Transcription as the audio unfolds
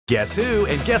Guess who?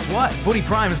 And guess what? Footy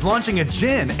Prime is launching a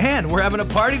gin, and we're having a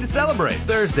party to celebrate.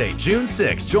 Thursday, June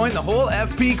 6th, join the whole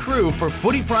FP crew for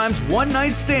Footy Prime's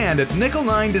one-night stand at Nickel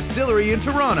 9 Distillery in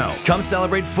Toronto. Come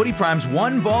celebrate Footy Prime's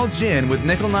one-ball gin with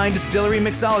Nickel 9 Distillery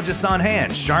mixologists on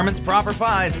hand, Charmin's proper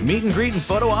pies, meet and greet and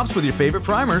photo ops with your favorite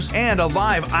primers, and a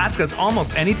live Ask Us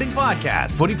Almost Anything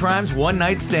podcast. Footy Prime's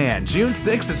one-night stand, June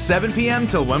 6th at 7 p.m.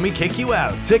 till when we kick you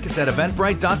out. Tickets at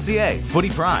eventbrite.ca. Footy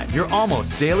Prime, your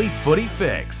almost daily footy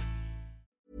fix.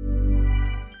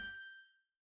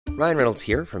 Ryan Reynolds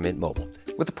here from Mint Mobile.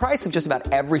 With the price of just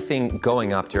about everything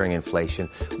going up during inflation,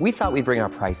 we thought we'd bring our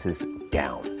prices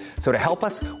down. So to help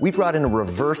us, we brought in a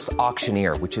reverse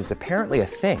auctioneer, which is apparently a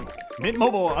thing. Mint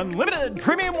Mobile Unlimited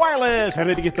Premium Wireless. How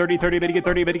to get 30, 30, bit to get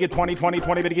 30, bit to get 20, 20,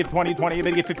 20, bit to get 20, 20,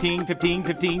 bit to get 15, 15,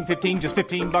 15, 15, just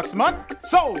 $15 a month?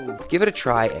 Sold! Give it a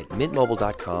try at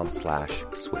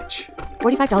mintmobile.com/switch.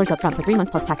 $45 up front for 3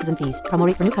 months plus taxes and fees. Promo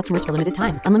rate for new customers for limited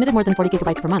time. Unlimited more than 40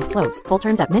 gigabytes per month. Slows full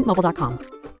terms at mintmobile.com.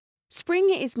 Spring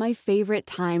is my favorite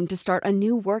time to start a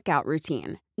new workout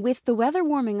routine. With the weather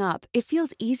warming up, it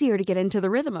feels easier to get into the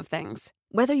rhythm of things.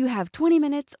 Whether you have 20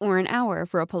 minutes or an hour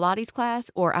for a Pilates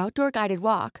class or outdoor guided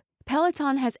walk,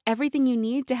 Peloton has everything you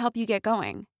need to help you get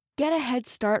going. Get a head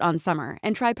start on summer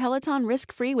and try Peloton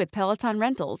risk-free with Peloton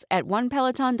Rentals at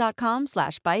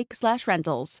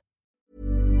onepeloton.com/bike/rentals.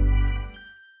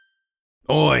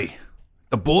 Oi!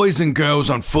 The boys and girls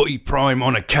on Footy Prime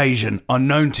on occasion are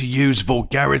known to use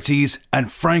vulgarities and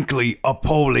frankly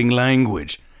appalling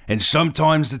language, and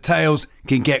sometimes the tales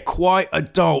can get quite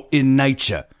adult in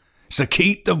nature. So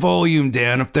keep the volume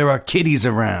down if there are kiddies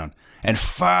around, and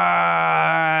thank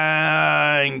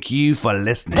you for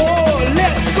listening. Oh,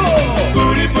 let's go!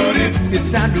 Footy, footy, it's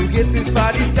time to get this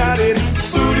party started.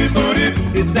 Footy, footy,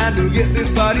 it's time to get this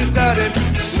party started.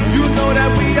 You know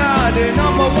that we are the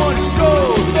number one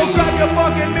show. So grab your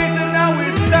fucking mates and now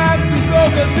it's time to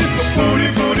go. Cause it's the Footy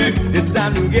Footy. It's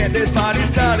time to get this party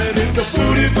started. It's the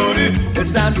Footy Footy.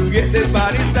 It's time to get this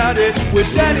party started. With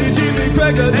Danny, Jimmy,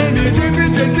 Gregor, Amy, Jim,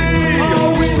 and JC.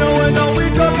 All we know and all we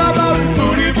talk about is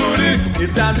Footy Footy.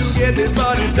 It's time to get this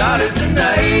party started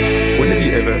tonight. When have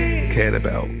you ever cared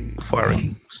about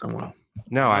firing someone?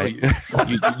 No,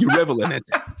 you revel in it.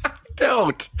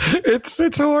 Don't.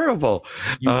 It's horrible.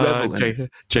 You revel in it.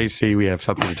 JC, we have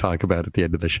something to talk about at the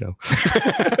end of the show.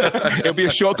 It'll be a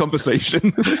short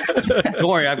conversation. Don't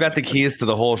worry, I've got the keys to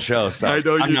the whole show. So I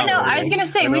know you. I was going to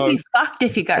say, we'd be fucked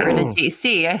if you got rid of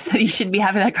JC. I said you should be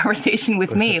having that conversation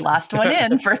with me. Last one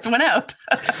in, first one out.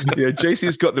 Yeah,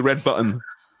 JC's got the red button.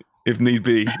 If need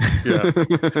be. Yeah.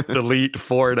 Delete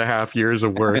 4.5 years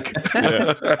of work.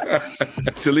 Yeah.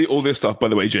 Delete all this stuff, by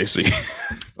the way, JC.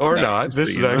 Or not.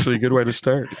 This is actually a good way to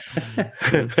start.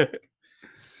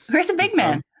 Where's the big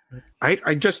man?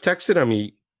 I just texted him.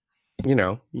 He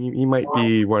might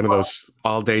be one of those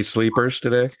all-day sleepers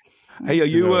today. Hey, are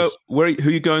you who are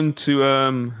you going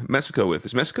to Mexico with?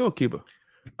 Is Mexico or Cuba?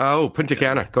 Oh, Punta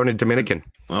Cana, going to Dominican.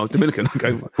 Oh, Dominican.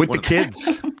 Okay. With the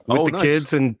kids. Nice.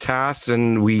 Kids and Tass,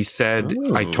 and we said,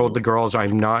 I told the girls,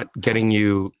 I'm not getting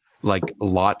you like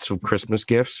lots of Christmas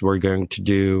gifts. We're going to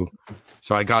do,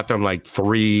 so I got them like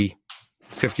 3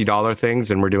 $50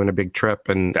 things, and we're doing a big trip.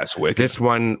 And that's wicked. This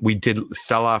one we did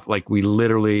sell off, like we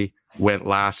literally went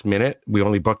last minute. We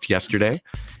only booked yesterday,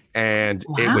 and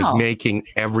it was making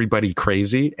everybody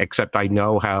crazy, except I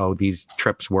know how these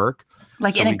trips work.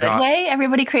 Like in a good way?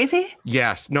 Everybody crazy?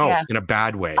 Yes. No, in a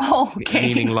bad way. Oh, okay.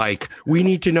 Meaning like, we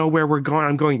need to know where we're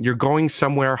going. You're going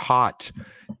somewhere hot.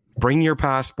 Bring your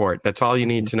passport. That's all you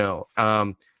need to know.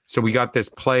 So we got this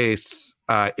place,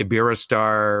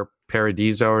 Iberostar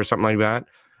Paradiso or something like that.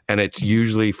 And it's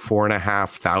usually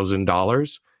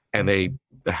 $4,500. And they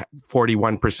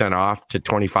 41% off to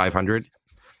 $2,500.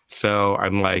 So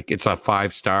I'm like, it's a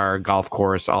 5-star golf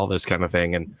course, all this kind of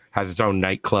thing, and has its own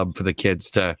nightclub for the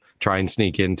kids to try and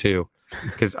sneak into.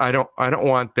 Because I don't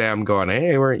want them going,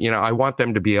 hey, I want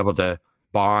them to be able to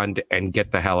bond and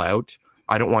get the hell out.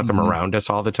 I don't want them around us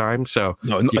all the time. So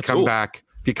if you come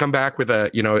back with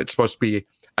a, it's supposed to be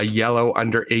a yellow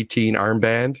under 18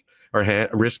 armband or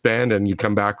wristband, and you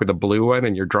come back with a blue one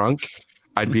and you're drunk,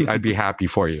 I'd be happy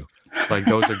for you. Like,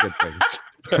 those are good things.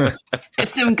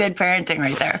 It's some good parenting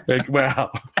right there.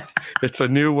 Well, it's a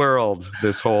new world,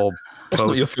 this whole That's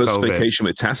not your first vacation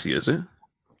with Tassie, is it?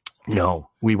 No,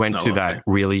 we went to that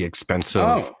really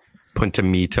expensive Punta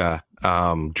Mita,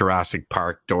 Jurassic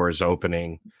Park doors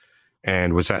opening.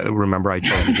 And was that, remember I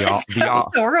told you That's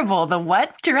horrible. The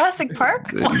what? Jurassic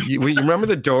Park? you remember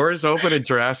the doors open at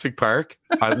Jurassic Park?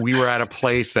 We were at a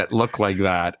place that looked like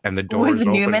that, and the doors was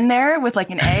Newman there with like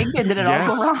an egg, and did it all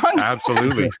go wrong?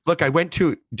 Absolutely. Look, I went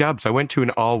to an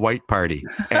all-white party,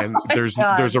 and there's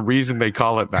a reason they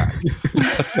call it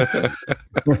that.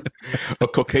 A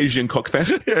Caucasian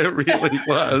cockfest. It really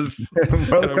was.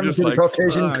 Welcome to the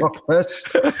Caucasian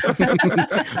cockfest.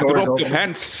 Drop the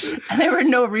pants. And there were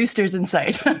no roosters in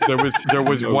sight. There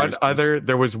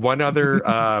was one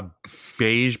other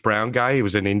beige brown guy. He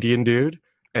was an Indian dude.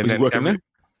 And was then he working there?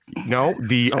 No,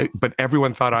 but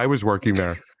everyone thought I was working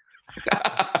there.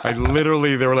 They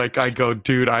were like, I go,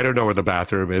 dude, I don't know where the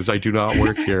bathroom is. I do not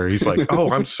work here. He's like,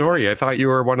 oh, I'm sorry. I thought you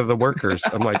were one of the workers.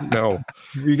 I'm like, no,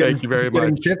 thank you very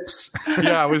much. Chips?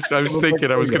 Yeah, I was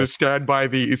thinking I was going to stand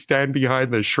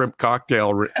behind the shrimp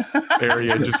cocktail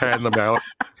area and just hand them out.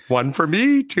 One for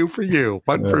me, two for you.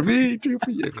 One for me, two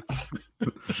for you.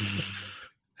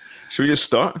 Should we just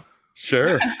start?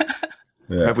 Sure.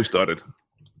 Yeah. Have we started?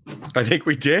 I think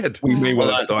we did. We may well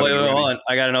have started. Wait, hold on.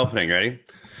 I got an opening. Ready?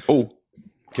 Oh.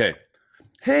 Okay.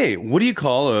 Hey, what do you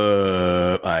call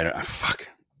fuck.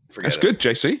 That's good,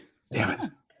 JC. Damn it.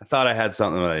 I thought I had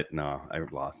something, but I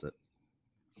lost it.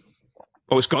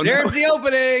 Oh, it's gone. There's the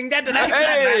opening.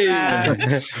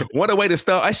 Hey! What a way to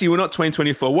start. Actually, we're not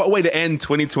 2024. What a way to end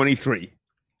 2023.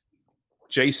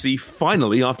 JC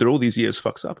finally, after all these years,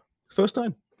 fucks up. First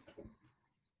time.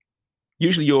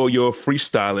 Usually your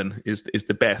freestyling is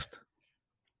the best.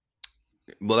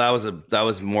 Well, that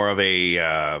was more of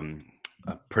a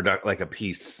product, like a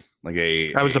piece, like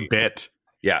that was a bit.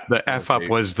 Yeah, the F up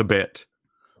was the bit.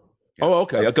 Yeah. Oh,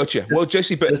 okay, I got you. Well,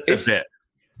 JC, but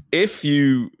if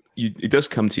it does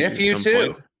come to you, if you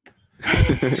too.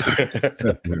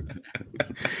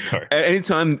 At any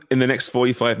time in the next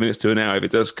 45 minutes to an hour, if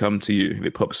it does come to you, if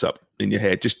it pops up in your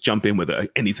head, just jump in with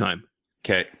it anytime.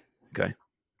 Okay.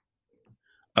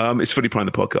 It's Footy Prime,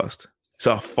 the podcast. It's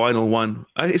our final one.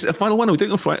 Is it a final one? Are we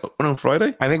doing on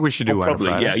Friday? I think we should do one probably.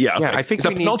 on Friday. Yeah. Okay. I think it's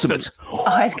a penultimate.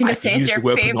 I was going to say it's your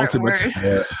favorite word.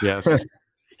 Yes.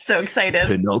 So excited.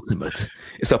 Penultimate.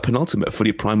 It's our penultimate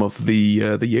Footy Prime of the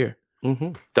year.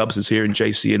 Mm-hmm. Dubs is here, and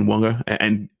JC and Wonga,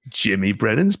 and Jimmy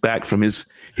Brennan's back from his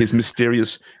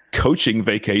mysterious coaching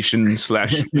vacation /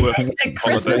 work. It's a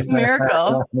Christmas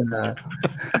miracle.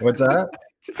 What's that?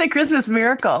 It's a Christmas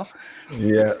miracle.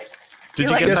 Yeah. Did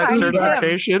you get that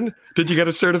certification? Did you get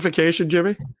a certification,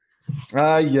 Jimmy?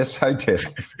 Yes, I did.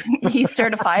 He's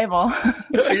certifiable.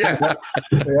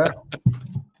 Yeah.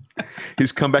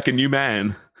 He's come back a new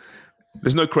man.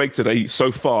 There's no Craig today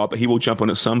so far, but he will jump on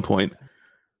at some point.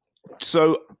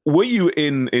 So, were you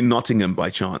in Nottingham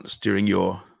by chance during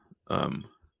your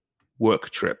work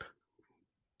trip?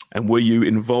 And were you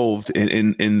involved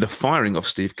in the firing of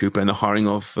Steve Cooper and the hiring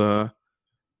of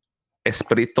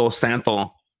Espirito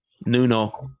Santo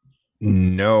Nuno?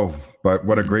 No, but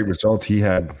what a great result he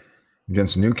had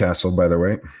against Newcastle, by the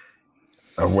way.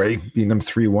 Away, beating them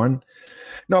 3-1.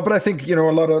 No, but I think, a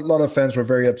lot of fans were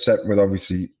very upset with,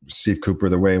 obviously, Steve Cooper,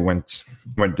 the way it went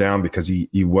down, because he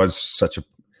was such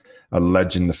a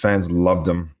legend. The fans loved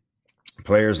him.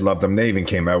 Players loved him. They even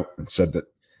came out and said that,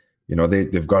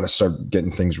 they've got to start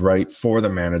getting things right for the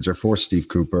manager, for Steve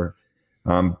Cooper.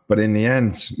 But in the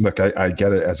end, look, I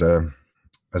get it as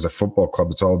a football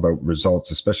club. It's all about results,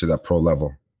 especially that pro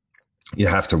level. You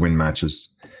have to win matches.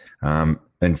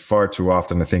 And far too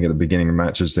often, I think at the beginning of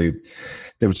matches, they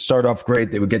would start off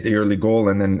great. They would get the early goal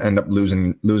and then end up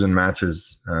losing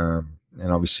matches.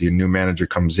 And obviously a new manager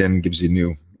comes in, gives you a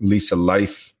new lease of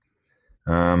life.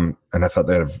 And I thought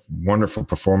they had a wonderful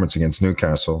performance against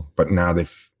Newcastle, but now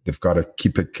they've got to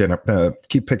keep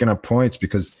picking up points,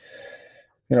 because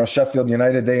Sheffield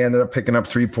United, they ended up picking up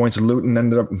 3 points. Luton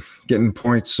ended up getting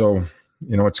points. So,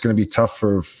 it's going to be tough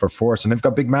for Forest. And they've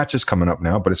got big matches coming up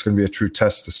now, but it's going to be a true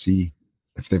test to see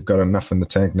if they've got enough in the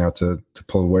tank now to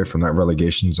pull away from that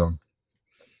relegation zone.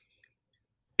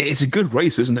 It's a good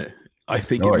race, isn't it? I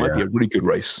think it might be a really good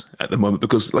race at the moment,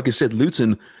 because, like I said,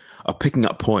 Luton are picking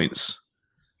up points,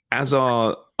 as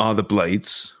are the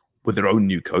Blades with their own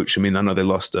new coach. I mean, I know they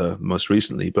lost most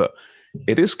recently, but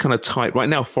it is kind of tight. Right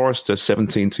now, Forest are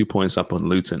 17, 2 points up on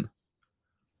Luton.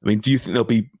 I mean, do you think there'll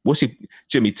be...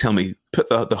 Jimmy, tell me, put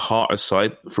the heart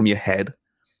aside from your head.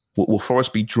 Will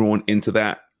Forest be drawn into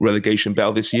that relegation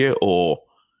battle this year, or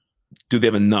do they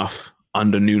have enough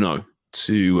under Nuno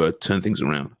to turn things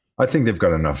around? I think they've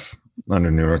got enough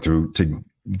under Nuno to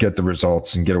get the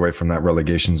results and get away from that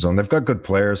relegation zone. They've got good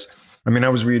players. I mean, I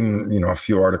was reading, a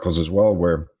few articles as well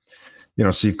where,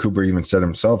 Steve Cooper even said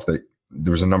himself that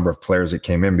there was a number of players that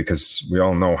came in, because we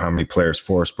all know how many players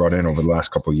Forrest brought in over the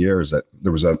last couple of years, that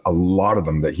there was a lot of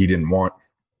them that he didn't want.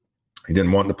 He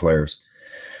didn't want the players,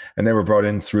 and they were brought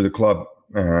in through the club.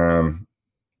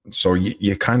 So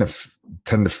you kind of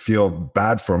tend to feel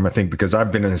bad for him, I think, because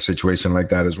I've been in a situation like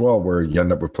that as well, where you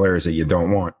end up with players that you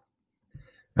don't want.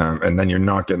 And then you're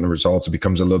not getting the results. It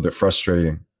becomes a little bit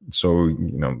frustrating. So,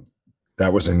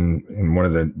 that was in one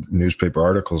of the newspaper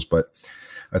articles, but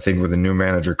I think with a new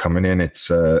manager coming in, it's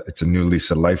a new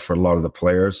lease of life for a lot of the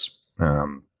players.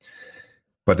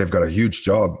 But they've got a huge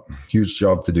job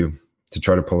to do to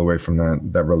try to pull away from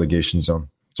that relegation zone.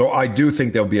 So I do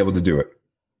think they'll be able to do it.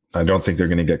 I don't think they're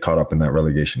going to get caught up in that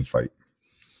relegation fight.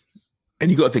 And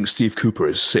you got to think Steve Cooper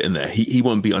is sitting there. He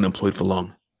won't be unemployed for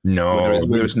long. No,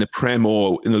 whether it's in the Prem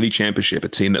or in the League Championship, a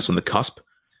team that's on the cusp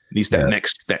needs that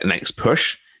next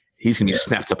push. He's going to be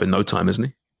snapped up in no time, isn't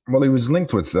he? Well, he was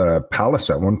linked with Palace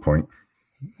at one point,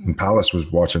 and Palace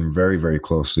was watching very, very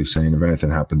closely, saying if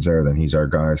anything happens there, then he's our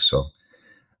guy. So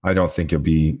I don't think it'll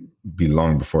be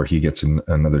long before he gets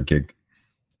another gig.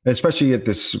 Especially at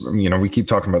this, we keep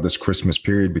talking about this Christmas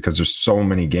period because there's so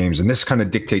many games, and this kind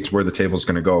of dictates where the table's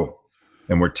going to go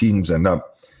and where teams end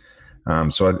up.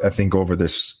 So I think over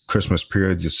this Christmas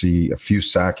period, you'll see a few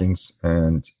sackings,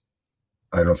 and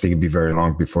I don't think it'd be very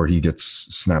long before he gets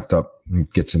snapped up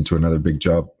and gets into another big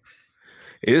job.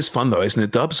 It is fun though, isn't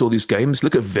it, Dubs? All these games.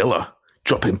 Look at Villa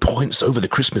dropping points over the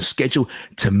Christmas schedule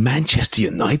to Manchester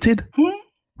United.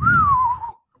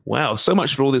 Wow, so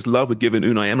much for all this love we're giving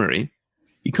Unai Emery.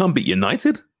 You can't beat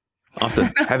United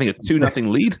after having a 2-0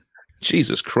 lead?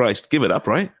 Jesus Christ, give it up,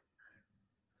 right?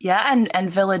 Yeah,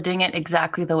 and Villa doing it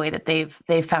exactly the way that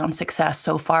they've found success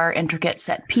so far. Intricate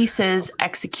set pieces,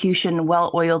 execution,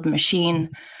 well-oiled machine.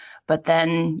 But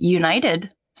then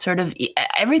United, sort of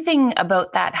everything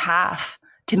about that half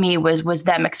to me was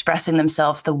them expressing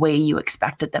themselves the way you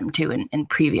expected them to in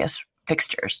previous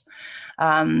fixtures.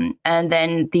 And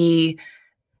then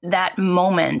that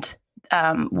moment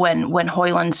when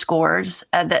Højlund scores,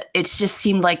 that it just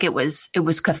seemed like it was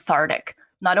cathartic.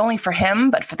 Not only for him,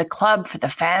 but for the club, for the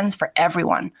fans, for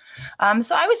everyone.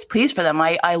 So I was pleased for them.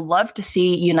 I love to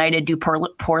see United do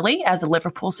poorly as a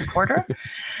Liverpool supporter.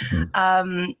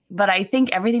 But I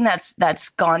think everything that's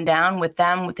gone down with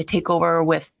them, with the takeover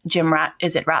with Jim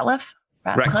Ratcliffe?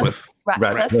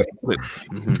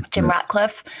 Jim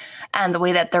Ratcliffe, and the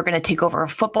way that they're going to take over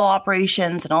football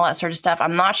operations and all that sort of stuff.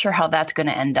 I'm not sure how that's going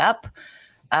to end up.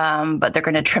 But they're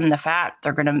going to trim the fat.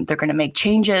 They're going to make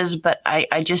changes. But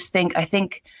I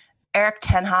think Erik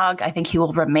ten Hag, I think he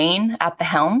will remain at the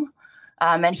helm,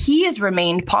 and he has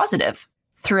remained positive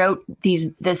throughout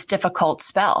this difficult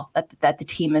spell that the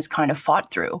team has kind of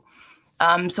fought through.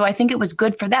 So I think it was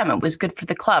good for them. It was good for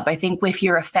the club. I think if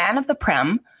you're a fan of the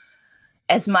Prem,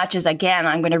 as much as, again,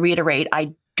 I'm going to reiterate,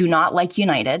 I do not like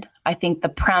United. I think the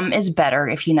Prem is better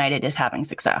if United is having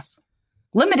success.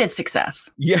 Limited success.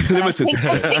 Yeah, limited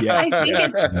success.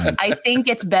 I think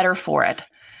it's better for it.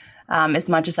 As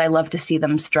much as I love to see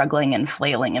them struggling and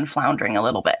flailing and floundering a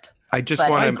little bit. I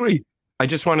agree. I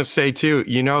just want to say too,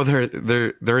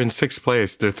 they're in sixth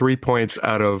place. They're 3 points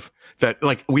out of that.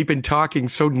 Like, we've been talking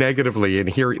so negatively, and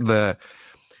here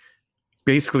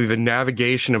basically the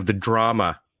navigation of the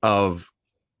drama of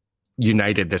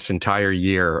United this entire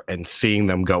year, and seeing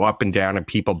them go up and down and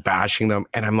people bashing them,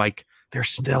 and I'm like, they're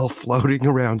still floating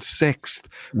around sixth,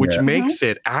 which makes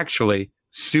it actually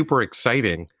super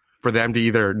exciting for them to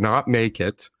either not make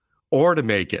it or to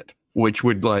make it, which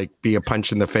would be a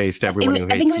punch in the face to everyone who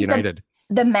hates United.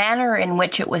 The manner in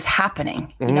which it was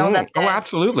happening,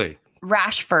 absolutely.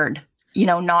 Rashford,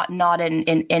 not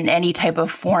in any type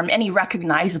of form, any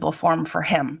recognizable form for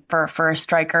him, for a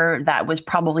striker that was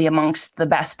probably amongst the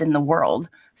best in the world,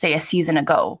 say a season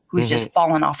ago, who's just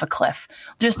fallen off a cliff,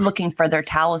 just looking for their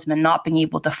talisman, not being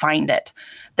able to find it.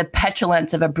 The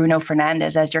petulance of a Bruno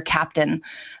Fernandes as your captain,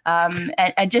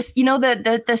 and just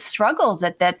the struggles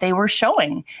that they were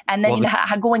showing, and then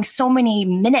going so many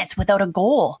minutes without a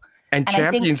goal. And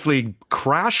Champions League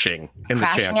crashing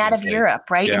out of Europe,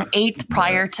 right? Yeah. In eighth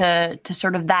prior to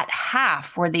sort of that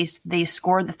half where they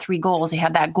scored the 3 goals. They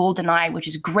had that goal denied, which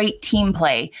is great team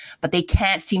play, but they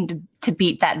can't seem to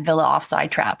beat that Villa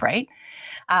offside trap, right?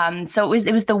 So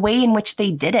it was the way in which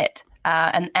they did it,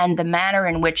 and the manner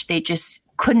in which they just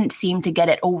couldn't seem to get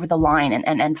it over the line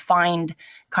and find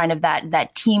kind of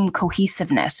that team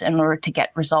cohesiveness in order to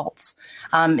get results,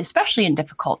 especially in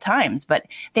difficult times. But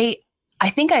I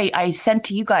think I sent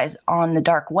to you guys on the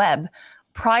dark web,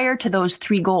 prior to those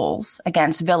 3 goals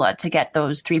against Villa to get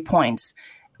those 3 points,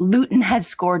 Luton had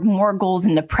scored more goals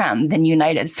in the Prem than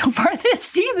United so far this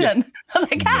season. I was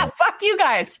like, fuck you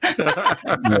guys.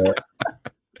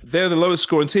 They're the lowest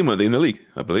scoring team, weren't they, in the league,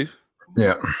 I believe?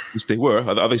 Yeah. Yes, they were.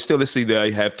 Are they still? Let's see.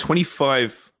 They have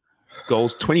 25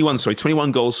 goals,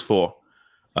 21 goals for.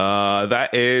 That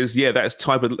is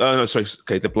tied with. Oh, no, sorry.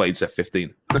 Okay, the Blades have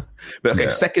 15. But okay,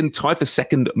 tied for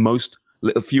second most,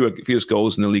 fewest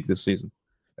goals in the league this season.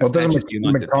 Well, doesn't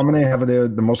McTominay have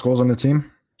the most goals on the team?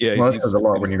 Yeah. Well, that says a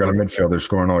lot when you got a midfielder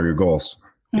scoring all your goals.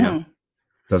 Yeah.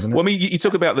 Doesn't it? Well, I mean, you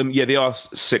talk about them. Yeah, they are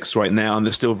 6th right now, and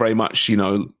they're still very much,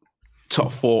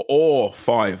 top 4 or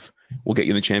 5 will get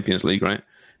you in the Champions League, right?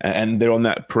 And they're on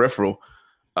that peripheral.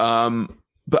 But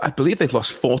I believe they've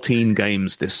lost 14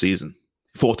 games this season.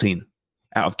 14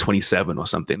 out of 27 or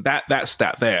something. That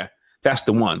stat there, that's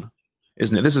the one,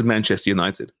 isn't it? This is Manchester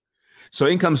United. So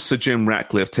in comes Sir Jim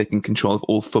Ratcliffe taking control of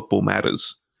all football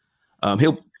matters.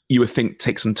 You would think,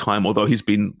 take some time, although he's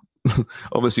been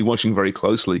obviously watching very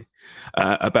closely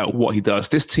about what he does.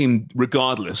 This team,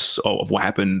 regardless of what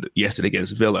happened yesterday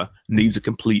against Villa, needs a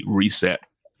complete reset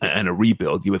and a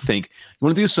rebuild. You would think. You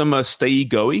want to do some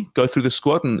stay-go-y, go through the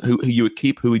squad, and who you would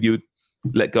keep, who would you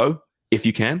let go, if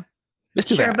you can? Let's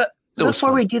do that. But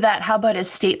before we do that, how about his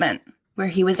statement where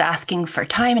he was asking for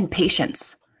time and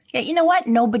patience? Yeah, you know what?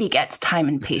 Nobody gets time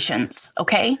and patience,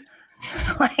 okay?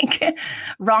 Like,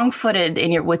 wrong-footed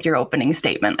with your opening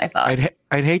statement, I thought.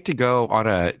 I'd hate to go on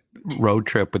a road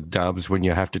trip with Dubs when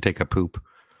you have to take a poop.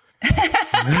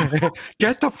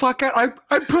 Get the fuck out.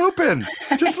 I'm pooping.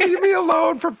 Just leave me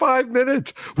alone for 5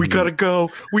 minutes. We gotta go.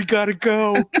 Get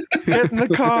in the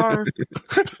car.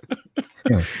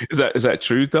 Is that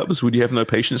true, Dubs? Would you have no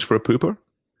patience for a pooper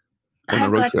on a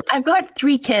road trip? I've got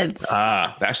 3 kids.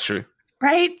 That's true.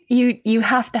 Right? You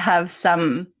have to have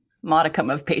some modicum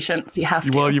of patience. You have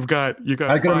to. Well, you've got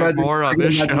 5 more on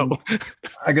this show.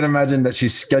 I can imagine that she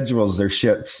schedules their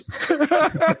shits.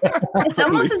 It's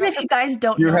almost as if you guys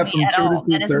don't know me at all.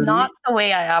 That is not the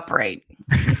way I operate.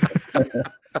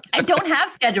 I don't have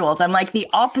schedules. I'm like the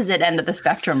opposite end of the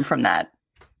spectrum from that.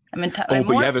 But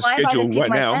you have a schedule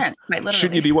right now. Pants,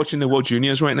 shouldn't you be watching the World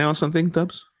Juniors right now or something,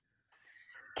 Dubs?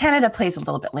 Canada plays a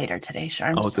little bit later today,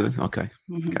 Sharms. Oh, do they? Okay.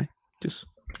 Mm-hmm. Okay. Just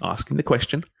asking the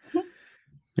question.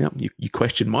 Yeah, you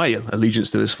questioned my allegiance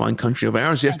to this fine country of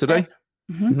ours yesterday.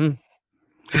 Mm-hmm.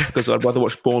 Because I'd rather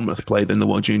watch Bournemouth play than the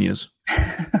World Juniors.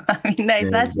 I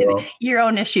mean, that's your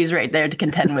own issues right there to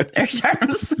contend with their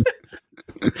Charms.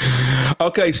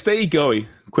 Okay, stay going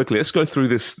quickly. Let's go through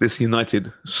this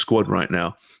United squad right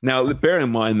now. Now, bear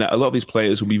in mind that a lot of these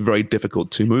players will be very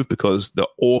difficult to move because the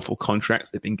awful contracts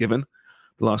they've been given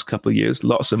the last couple of years.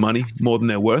 Lots of money, more than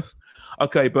they're worth.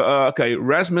 Okay, but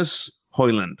Rasmus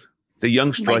Højlund, the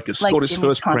young striker, scored his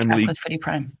first Premier League. With Footy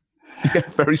Prime. Yeah,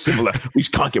 very similar. We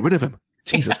just can't get rid of him.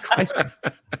 Jesus Christ.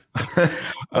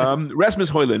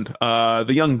 Rasmus Højlund,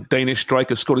 the young Danish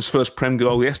striker, scored his first Prem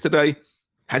goal yesterday.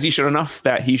 Has he shown enough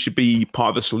that he should be part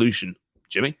of the solution?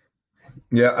 Jimmy?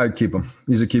 Yeah, I'd keep him.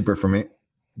 He's a keeper for me.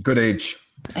 Good age.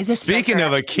 Speaking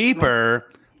of a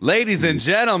keeper, ladies and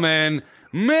gentlemen,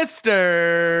 Mr.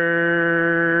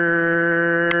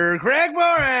 Craig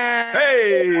Moritz.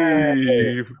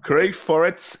 Hey, Craig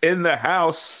Moritz in the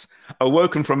house,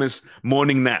 awoken from his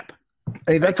morning nap.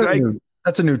 Hey, that's a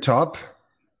new top.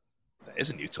 That is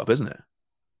a new top, isn't it?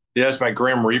 Yeah, it's my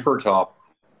Grim Reaper top.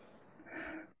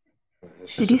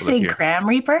 Did you say Graham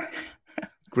Reaper?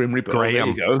 Grim Reaper. Graham,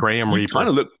 oh, there you go. Graham Reaper. Kind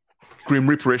of look Grim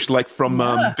Reaper-ish, like from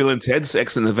Bill and Ted's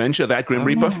Excellent Adventure. That Grim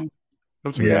Reaper.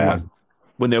 That's a good one.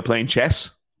 When they were playing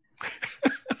chess.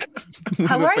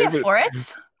 How are you for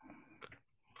it?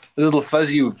 A little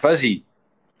fuzzy,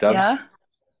 Dubs. Yeah.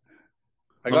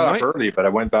 I got up early, but I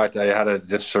went back.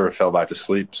 Just sort of fell back to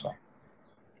sleep. So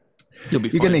you'll be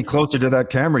fine. You're getting closer to that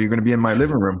camera. You're going to be in my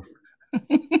living room.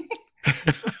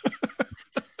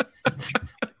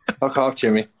 Fuck off,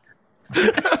 Jimmy.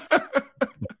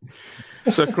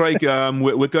 So, Craig,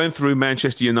 we're going through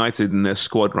Manchester United and their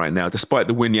squad right now. Despite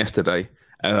the win yesterday,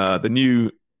 the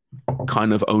new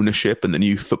kind of ownership and the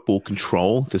new football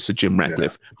control to Sir Jim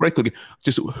Ratcliffe. Yeah. Very quickly,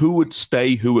 just who would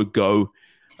stay, who would go?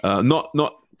 Not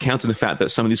counting the fact that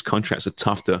some of these contracts are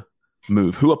tough to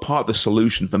move. Who are part of the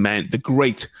solution for the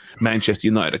great Manchester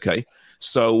United? Okay,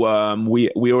 so we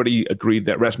already agreed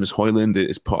that Rasmus Højlund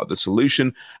is part of the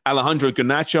solution. Alejandro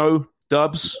Garnacho,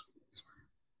 Dubs.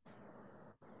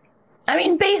 I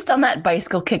mean, based on that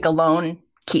bicycle kick alone,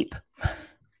 keep.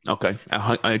 Okay,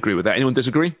 I agree with that. Anyone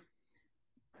disagree?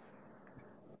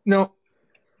 No.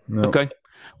 Okay.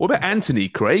 What about Anthony,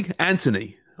 Craig?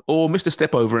 Anthony, or Mr.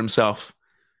 Step Over himself?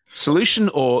 Solution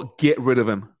or get rid of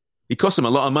him? He cost him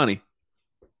a lot of money.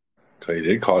 Okay, he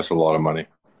did cost a lot of money.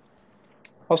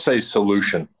 I'll say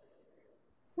solution.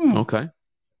 Okay.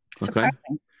 Surprising.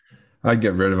 I'd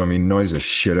get rid of him. He annoys the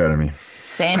shit out of me.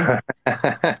 Same.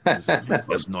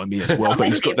 That's annoying me as well. But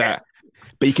he's got that.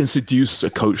 But he can seduce a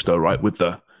coach, though, right? With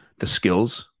the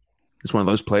skills. He's one of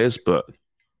those players, but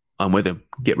I'm with him.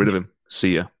 Get rid of him.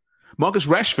 See ya. Marcus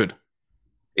Rashford.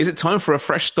 Is it time for a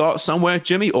fresh start somewhere,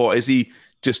 Jimmy? Or is he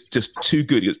just too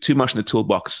good? He got too much in the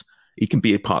toolbox. He can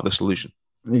be a part of the solution.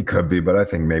 He could be, but I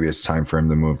think maybe it's time for him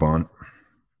to move on.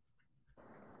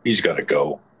 He's got to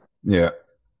go. Yeah,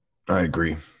 I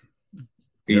agree.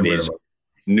 He needs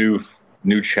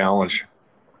new challenge.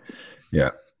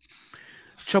 Yeah.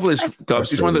 Trouble is,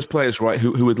 Dubs, he's one of those players, right,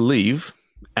 who would leave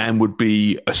and would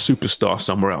be a superstar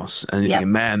somewhere else. And you think,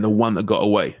 man, the one that got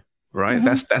away, right?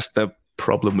 Mm-hmm. That's the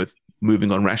problem with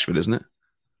moving on Rashford, isn't it?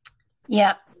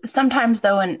 Yeah. Sometimes,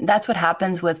 though, and that's what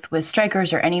happens with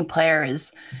strikers or any player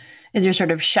is you're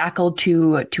sort of shackled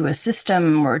to a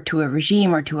system or to a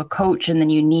regime or to a coach, and then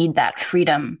you need that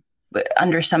freedom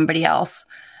under somebody else,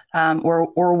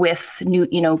 or with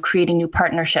creating new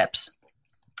partnerships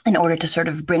in order to sort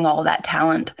of bring all that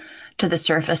talent to the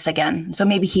surface again. So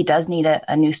maybe he does need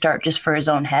a new start just for his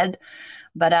own head.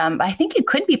 But I think you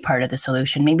could be part of the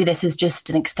solution. Maybe this is just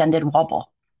an extended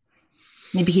wobble.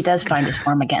 Maybe he does find his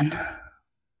form again.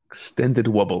 Extended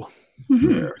wobble.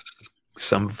 Mm-hmm.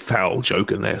 Some foul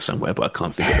joke in there somewhere, but I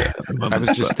can't think of it at the moment. I was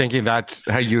just thinking that's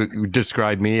how you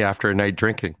describe me after a night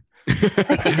drinking. Where's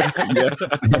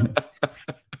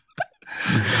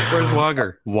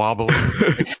Wogger? Wobbling.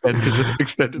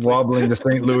 Extended. Wobbling to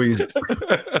St. Louis.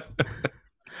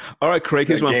 All right, Craig,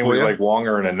 here's one for you. Game was like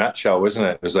Wonger in a nutshell, wasn't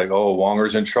it? It was like, oh,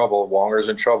 Wonger's in trouble. Wonger's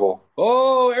in trouble.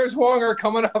 Oh, there's Wonger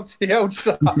coming up the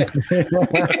outside.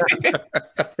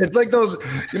 It's like those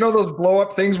blow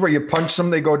up things where you punch them,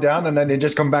 they go down, and then they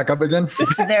just come back up again.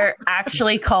 They're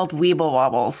actually called Weeble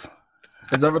Wobbles.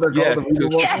 Is that what they're called?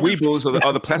 Yes. Weebles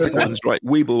are the plastic ones, right?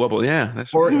 Weeble Wobble, yeah.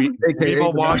 That's or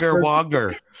Weeble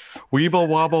Wonger. Weeble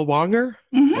Wobble Wonger?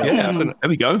 Mm-hmm. Yeah, there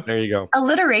we go. There you go.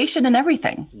 Alliteration and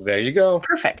everything. There you go.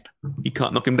 Perfect. You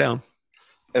can't knock him down.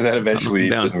 And then eventually he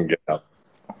doesn't get up.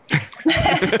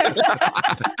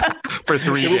 For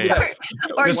 3 days.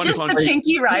 Or just the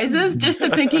pinky rises, just the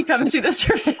pinky comes to the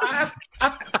surface.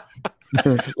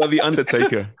 Like the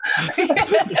Undertaker.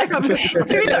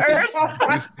 Through the earth.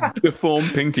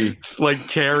 Deformed pinky. It's like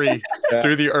Carrie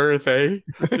through the earth, eh?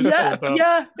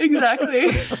 Yeah,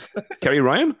 exactly. Carrie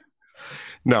Ryan?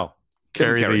 No.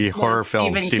 Carrie, the horror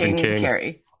film. Stephen King.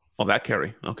 Carrie. Oh, that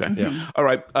Carrie. Okay. Yeah. All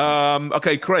right.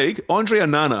 Okay, Craig. Andre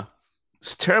Onana.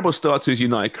 It's a terrible start to his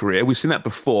United career. We've seen that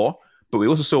before, but we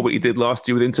also saw what he did last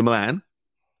year with Inter Milan.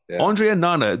 Yeah. Andre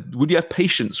Onana, would you have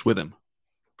patience with him?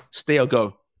 Stay or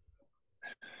go?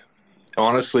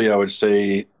 Honestly, I would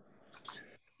say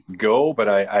go, but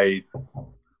I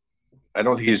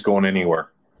don't think he's going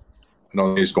anywhere.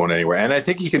 And I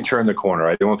think he can turn the corner.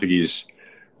 I don't think he's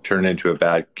turned into a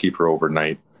bad keeper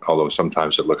overnight, although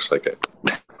sometimes it looks like it.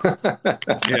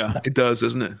 Yeah, it does,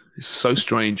 doesn't it? It's so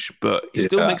strange, but he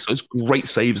still makes those great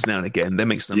saves now and again. That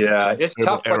makes them. Yeah, it's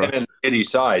tough playing in any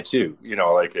side too.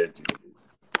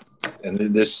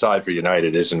 And this side for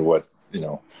United isn't what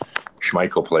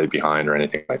Schmeichel played behind or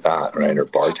anything like that, right? Or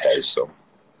Barthez. So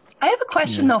I have a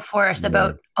question though, Forrest,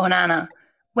 about Onana.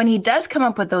 When he does come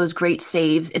up with those great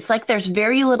saves, it's like there's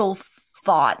very little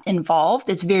thought involved.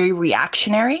 It's very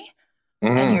reactionary.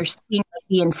 Mm-hmm. And you're seeing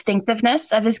the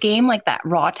instinctiveness of his game, like that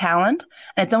raw talent.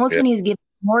 And it's almost when he's given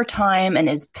more time and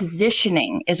his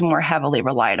positioning is more heavily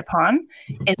relied upon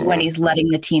is when he's letting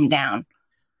the team down.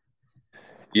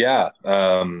 Yeah,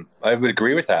 I would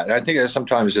agree with that. And I think that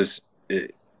sometimes his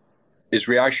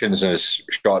reactions and his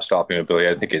shot-stopping ability,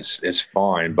 I think it's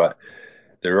fine. But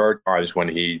there are times when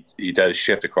he does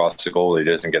shift across the goal, he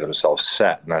doesn't get himself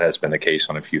set. And that has been the case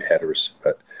on a few headers.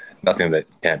 But nothing that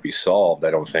can't be solved,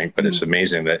 I don't think. But it's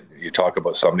amazing that you talk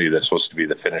about somebody that's supposed to be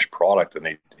the finished product,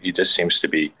 and he just seems to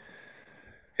be,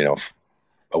 a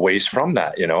ways from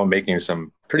that, making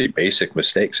some pretty basic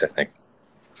mistakes, I think.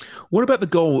 What about the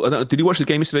goal? Did you watch the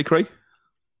game yesterday, Craig?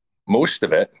 Most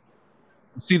of it.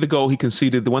 See the goal he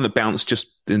conceded, the one that bounced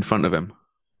just in front of him?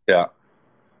 Yeah.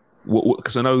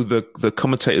 Because I know the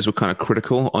commentators were kind of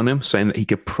critical on him, saying that he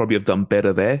could probably have done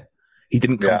better there. He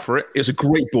didn't come for it. It's a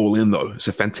great ball in, though. It's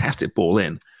a fantastic ball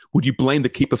in. Would you blame the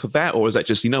keeper for that? Or is that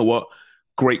just,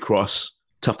 great cross,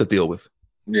 tough to deal with?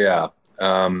 Yeah.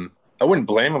 I wouldn't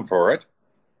blame him for it.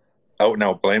 I would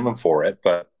not blame him for it.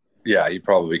 But, yeah, he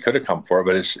probably could have come for it.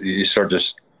 But you sort of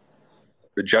just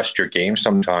adjust your game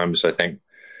sometimes, I think,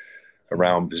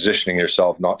 around positioning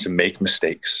yourself not to make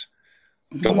mistakes.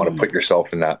 Don't want to put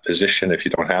yourself in that position if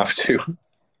you don't have to.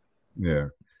 Yeah.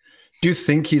 Do you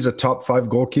think he's a top 5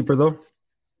 goalkeeper, though?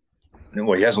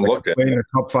 Well, he hasn't looked at it. Playing the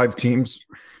top 5 teams?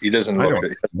 He doesn't look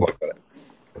at it.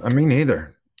 Me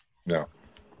neither. No.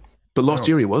 But last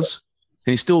year he was.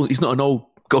 And he's not an old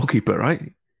goalkeeper,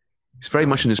 right? He's very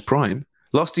much in his prime.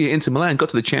 Last year, Inter Milan got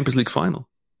to the Champions League final.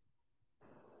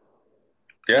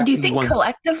 Yeah. So do you think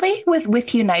collectively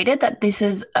with United that this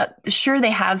is sure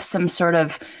they have some sort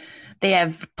of they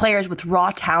have players with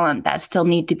raw talent that still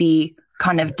need to be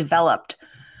kind of developed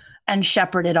and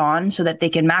shepherded on so that they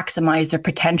can maximize their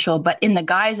potential, but in the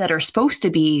guys that are supposed to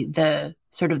be the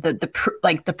sort of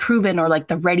the proven or like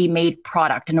the ready-made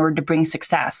product in order to bring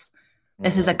success.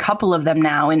 This is a couple of them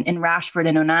now in Rashford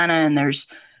and Onana, and there's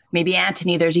maybe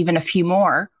Antony, there's even a few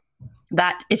more.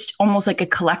 That it's almost like a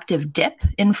collective dip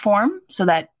in form so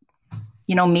that,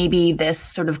 you know, maybe this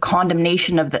sort of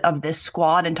condemnation of this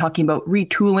squad and talking about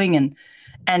retooling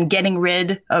and getting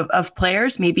rid of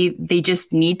players, maybe they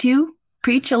just need to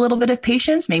preach a little bit of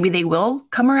patience. Maybe they will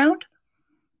come around.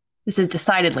 This is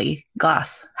decidedly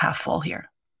glass half full here.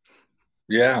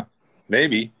 Yeah,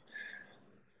 maybe.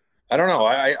 I don't know.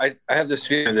 I have this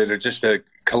feeling that it's just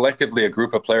collectively a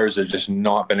group of players that have just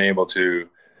not been able to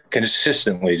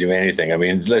consistently do anything. I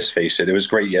mean, let's face it. It was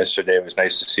great yesterday. It was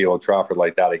nice to see Old Trafford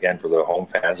like that again for the home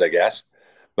fans, I guess.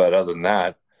 But other than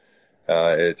that,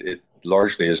 it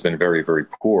largely has been very, very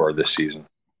poor this season.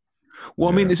 Well,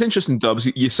 I mean, it's interesting, Dubs.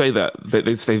 You say that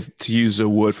they've, to use a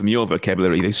word from your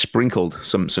vocabulary, they sprinkled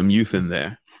some youth in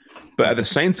there. But at the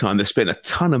same time, they spent a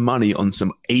ton of money on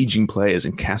some aging players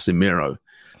in Casemiro,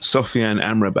 Sofiane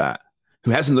Amrabat,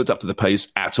 who hasn't looked up to the pace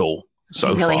at all so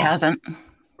far. He really hasn't.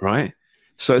 Right?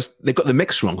 So they've got the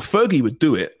mix wrong. Fergie would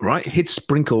do it, right? He'd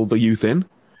sprinkle the youth in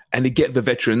and he'd get the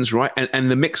veterans, right?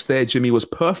 And the mix there, Jimmy, was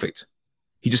perfect.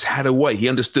 He just had a way. He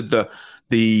understood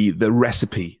the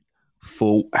recipe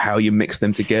for how you mix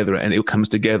them together and it comes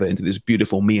together into this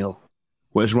beautiful meal.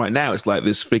 Whereas right now it's like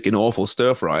this freaking awful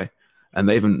stir fry and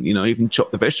they haven't, even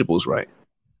chopped the vegetables right.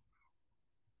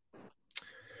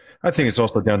 I think it's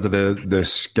also down to the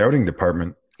scouting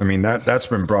department. I mean, that's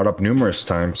been brought up numerous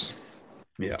times.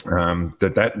 Yeah.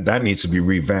 That needs to be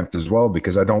revamped as well,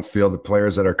 because I don't feel the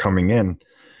players that are coming in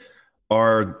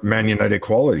are Man United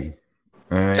quality.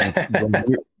 And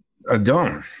I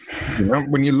don't.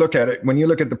 When you look at it, when you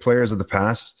look at the players of the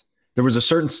past, there was a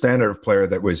certain standard of player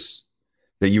that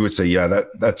you would say, yeah,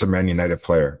 that's a Man United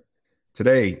player.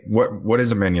 Today, what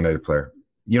is a Man United player?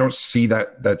 You don't see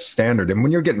that standard. And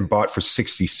when you're getting bought for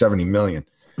 60, 70 million,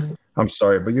 I'm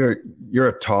sorry, but you're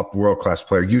a top world-class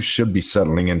player. You should be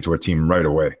settling into a team right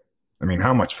away. I mean,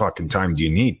 how much fucking time do you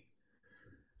need?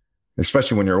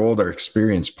 Especially when you're an older,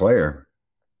 experienced player.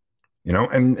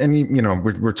 And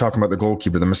we're talking about the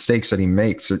goalkeeper, the mistakes that he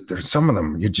makes. There's some of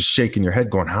them, you're just shaking your head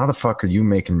going, how the fuck are you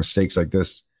making mistakes like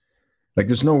this? Like,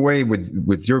 there's no way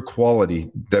with your quality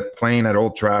that playing at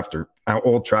Old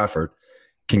Trafford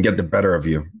can get the better of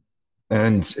you.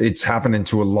 And it's happening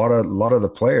to a lot of the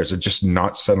players are just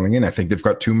not settling in. I think they've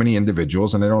got too many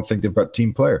individuals and I don't think they've got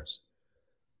team players.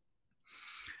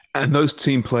 And those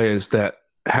team players that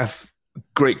have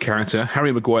great character,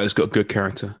 Harry Maguire's got good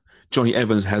character. Johnny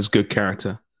Evans has good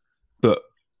character, but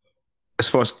as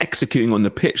far as executing on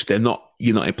the pitch, they're not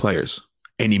United players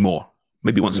anymore.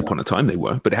 Maybe once upon a time they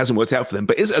were, but it hasn't worked out for them.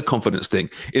 But is it a confidence thing?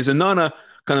 Is Onana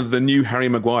kind of the new Harry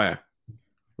Maguire,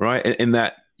 right? In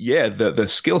that, yeah, the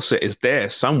skill set is there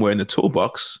somewhere in the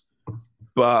toolbox,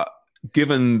 but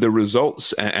given the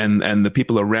results and the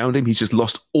people around him, he's just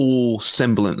lost all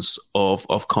semblance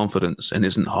of confidence and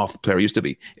isn't half the player he used to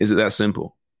be. Is it that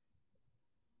simple?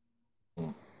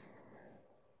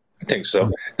 I think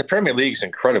so. The Premier League's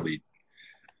incredibly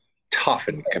tough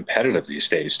and competitive these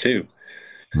days too.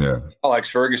 Yeah. Alex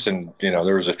Ferguson,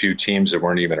 there was a few teams that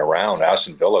weren't even around.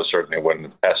 Aston Villa certainly wouldn't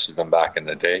have bested them back in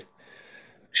the day.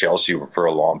 Chelsea, for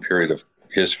a long period of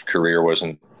his career,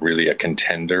 wasn't really a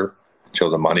contender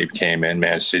until the money came in.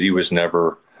 Man City was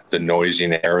never the noisy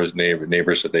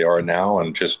neighbors that they are now,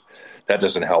 and just that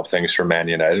doesn't help things for Man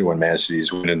United when Man City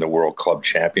is winning the World Club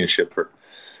Championship for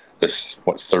the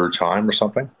third time or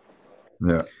something.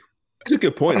 Yeah. That's a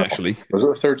good point, actually. Was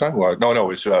it the third time? Well, no, it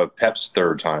was Pep's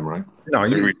third time, right? No,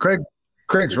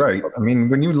 Craig's right. I mean,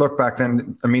 when you look back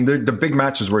then, I mean, the big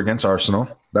matches were against Arsenal.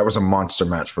 That was a monster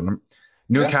match for them.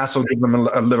 Newcastle gave them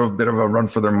a little bit of a run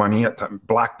for their money at time.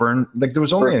 Blackburn, like there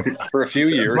was only for a few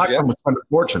years. Blackburn was under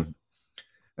fortune,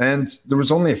 and there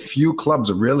was only a few clubs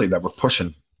that were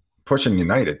pushing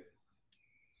United.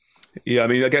 Yeah, I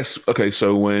mean, I guess, okay,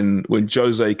 so when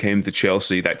Jose came to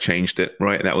Chelsea, that changed it,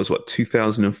 right? That was,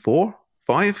 2004,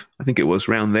 5? I think it was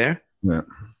around there. Yeah.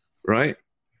 Right?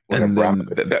 When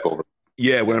Abramovich took over.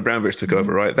 Yeah, when Abramovich took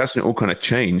over, right? That's when it all kind of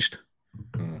changed.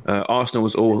 Arsenal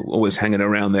was always hanging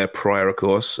around there prior, of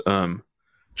course. Trying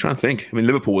to think. I mean,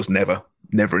 Liverpool was never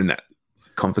in that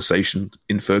conversation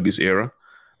in Fergie's era.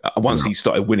 Once he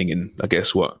started winning in, I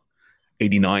guess,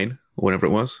 89 or whatever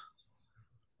it was.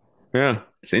 Yeah,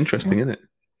 it's interesting, isn't it?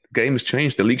 The game has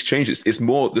changed. The league's changed. It's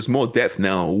more. There's more depth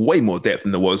now, way more depth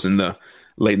than there was in the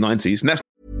late 90s. And that's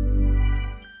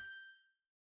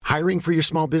Hiring for your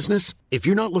small business? If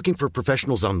you're not looking for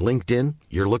professionals on LinkedIn,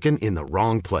 you're looking in the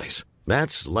wrong place.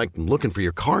 That's like looking for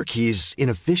your car keys in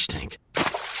a fish tank.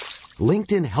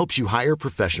 LinkedIn helps you hire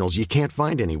professionals you can't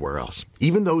find anywhere else,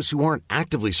 even those who aren't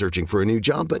actively searching for a new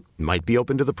job but might be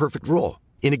open to the perfect role.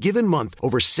 In a given month,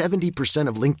 over 70%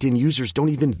 of LinkedIn users don't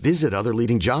even visit other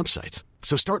leading job sites.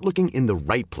 So start looking in the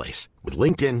right place. With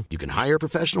LinkedIn, you can hire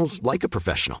professionals like a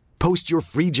professional. Post your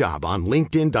free job on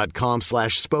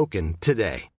linkedin.com/spoken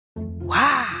today.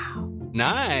 Wow.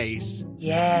 Nice.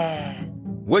 Yeah.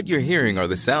 What you're hearing are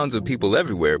the sounds of people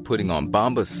everywhere putting on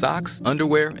Bombas socks,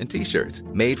 underwear, and T-shirts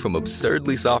made from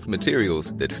absurdly soft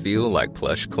materials that feel like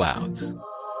plush clouds.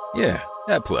 Yeah,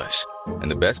 that plush. And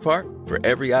the best part? For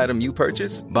every item you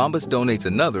purchase, Bombas donates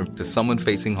another to someone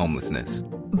facing homelessness.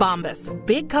 Bombas.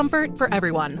 Big comfort for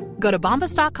everyone. Go to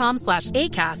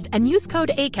bombas.com/ACAST and use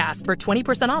code ACAST for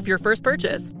 20% off your first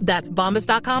purchase. That's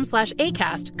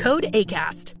bombas.com/ACAST. Code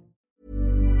ACAST.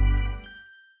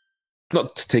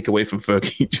 not to take away from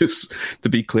Fergie, just to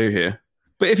be clear here.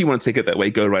 But if you want to take it that way,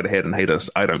 go right ahead and hate us.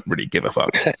 I don't really give a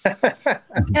fuck.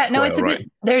 Yeah, no, it's a good.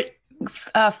 There,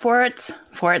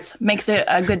 Foritz makes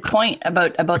a good point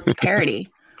about the parity,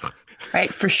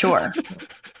 right? For sure,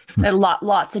 there are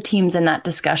lots of teams in that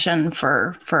discussion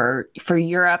for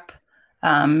Europe.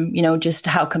 Just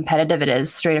how competitive it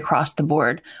is straight across the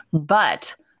board.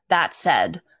 But that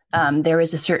said, there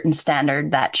is a certain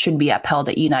standard that should be upheld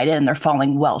at United, and they're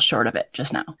falling well short of it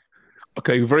just now.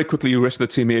 Okay, very quickly, the rest of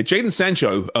the team here. Jadon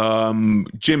Sancho,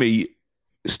 Jimmy,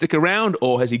 stick around,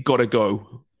 or has he got to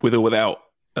go with or without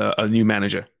a new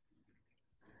manager?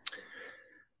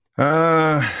 He's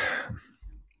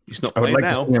not playing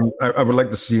now. I would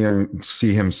like to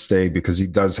see him stay because he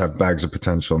does have bags of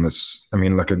potential. And as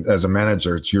a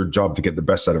manager, it's your job to get the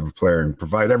best out of a player and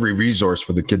provide every resource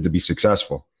for the kid to be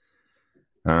successful.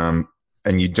 And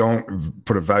you don't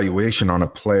put a valuation on a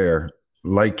player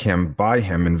like him, buy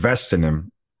him, invest in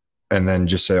him, and then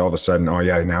just say all of a sudden, oh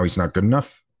yeah, now he's not good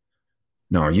enough.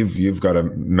 No, you've got to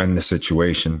mend the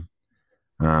situation,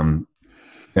 and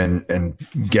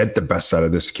get the best out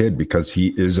of this kid because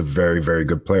he is a very, very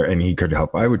good player and he could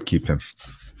help. I would keep him.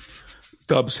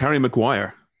 Dubs, Harry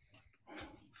Maguire.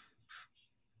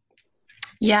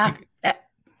 Yeah,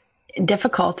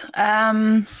 difficult.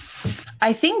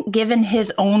 I think given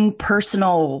his own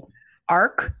personal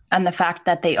arc and the fact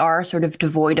that they are sort of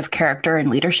devoid of character and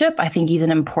leadership, I think he's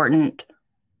an important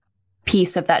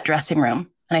piece of that dressing room.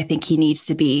 And I think he needs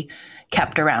to be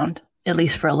kept around, at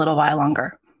least for a little while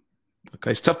longer.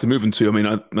 Okay, it's tough to move him to. I mean,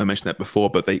 I mentioned that before,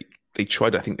 but they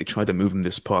tried to move him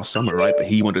this past summer, right? But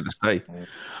he wanted to stay.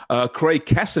 Craig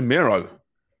Casemiro,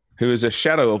 who is a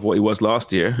shadow of what he was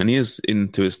last year, and he is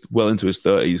into his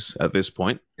 30s at this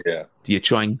point. Yeah. Do you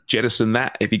try and jettison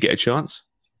that if you get a chance?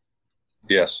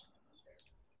 Yes.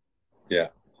 Yeah.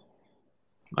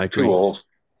 I agree.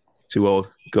 Too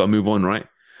old. Got to move on, right?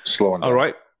 Slowing down. All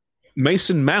right.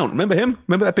 Mason Mount. Remember him?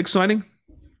 Remember that big signing?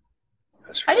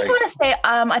 That's right. I just want to say,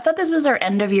 I thought this was our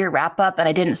end of year wrap up, and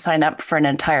I didn't sign up for an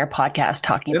entire podcast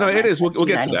talking about it. Is. We'll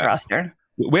get to that. Roster.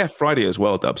 We have Friday as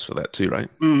well, Dubs, for that too, right?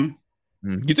 Mm.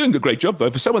 You're doing a great job, though.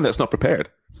 For someone that's not prepared,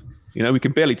 we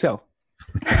can barely tell.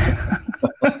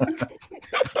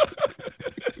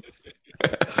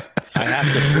 I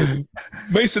have to.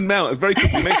 Mason Mount, very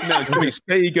quickly. Mason Mount,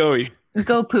 stay you going.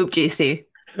 Go poop, GC.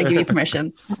 I give you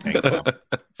permission.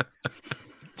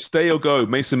 Stay or go,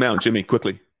 Mason Mount, Jimmy,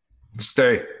 quickly.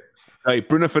 Stay. Hey,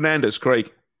 Bruno Fernandes,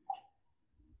 Craig.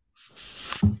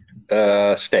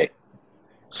 Stay.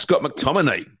 Scott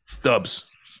McTominay, Dubs.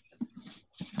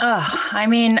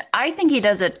 I think he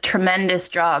does a tremendous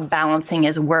job balancing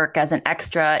his work as an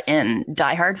extra in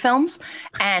Die Hard films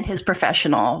and his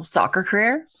professional soccer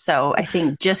career. So I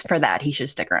think just for that, he should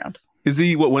stick around. Is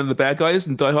he one of the bad guys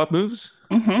in Die Hard movies?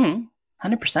 Mm-hmm.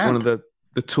 100%. One of the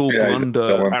tall, blonde,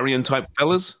 Aryan type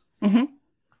fellas? Mm-hmm.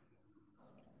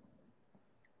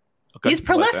 Okay, he's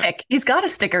prolific. Like he's got to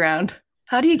stick around.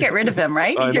 How do you get rid of him,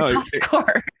 right? He's your top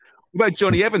scorer. What about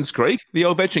Johnny Evans, Craig? The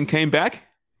old veteran came back.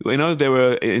 They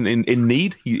were in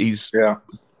need. He's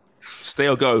stay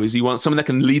or go. Is he want someone that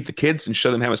can lead the kids and show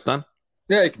them how it's done?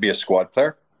 Yeah, he could be a squad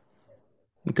player.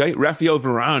 Okay, Rafael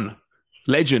Varane,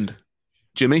 legend.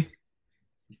 Jimmy?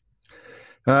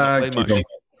 You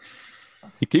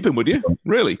keep him, would you?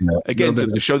 Really? Yeah, again,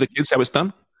 to show the kids how it's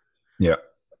done? Yeah.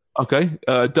 Okay.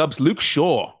 Dubs, Luke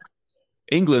Shaw,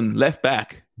 England left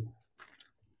back.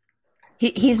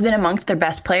 He's been amongst their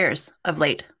best players of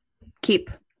late.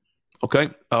 Keep. Okay.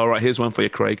 All right. Here's one for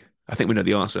you, Craig. I think we know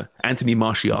the answer. Anthony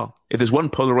Martial. If there's one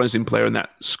polarizing player in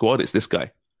that squad, it's this guy.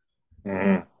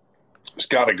 Mm-hmm. It's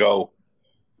got to go.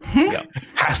 Yeah.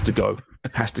 Has to go.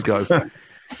 Has to go.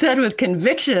 Said with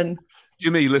conviction.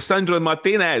 Jimmy, Lisandro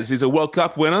Martinez is a World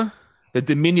Cup winner. The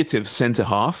diminutive centre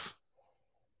half.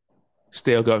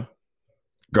 Stay or go?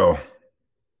 Go.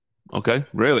 Okay.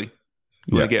 Really?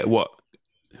 You want to get what?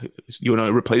 You want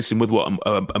to replace him with what?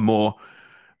 A more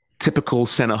typical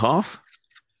centre half?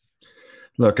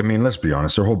 Look, I mean, let's be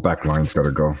honest. Their whole back line's got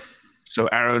to go. So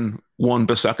Aaron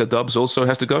Wan-Bissaka Dubs also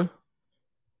has to go?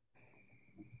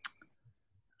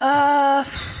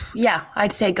 Yeah,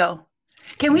 I'd say go.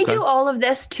 Can we do all of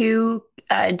this to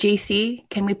JC?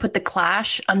 Can we put the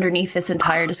clash underneath this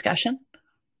entire discussion?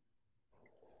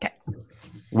 Okay.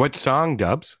 What song,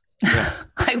 Dubs? Yeah.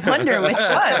 I wonder which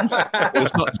one.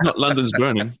 It's not London's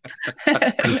Burning.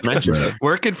 Just mentioned it.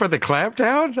 Working for the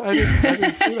Clampdown? I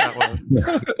didn't see that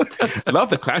one. I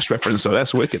love the Clash reference, so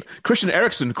that's wicked. Christian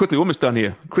Eriksen, quickly, almost done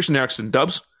here. Christian Eriksen,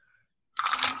 Dubs?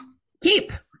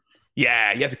 Keep.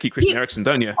 Yeah, you have to keep Christian Eriksen,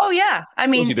 don't you? Oh, yeah. I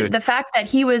mean, the fact that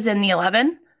he was in the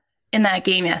 11 in that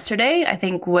game yesterday, I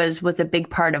think was a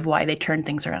big part of why they turned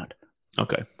things around.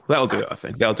 Okay. That'll do it, I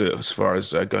think. That'll do it as far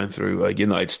as going through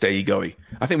United stay going.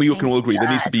 I think we can all agree there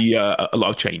needs to be a lot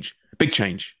of change. Big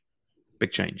change.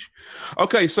 Big change.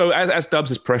 Okay, so as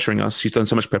Dubs is pressuring us, she's done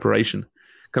so much preparation,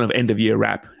 kind of end-of-year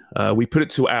wrap. We put it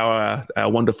to our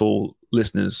wonderful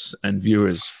listeners and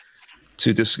viewers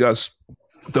to discuss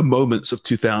the moments of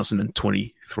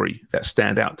 2023 that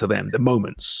stand out to them, the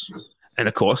moments. And,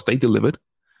 of course, they delivered.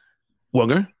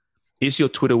 Wonger, is your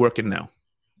Twitter working now?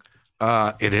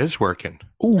 It is working.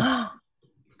 Ooh.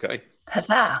 Okay.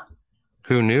 Huzzah.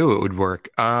 Who knew it would work?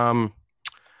 I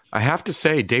have to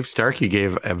say, Dave Starkey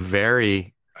gave a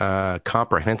very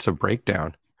comprehensive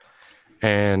breakdown.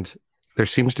 And there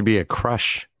seems to be a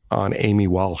crush on Amy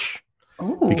Walsh.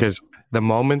 Ooh. Because the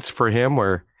moments for him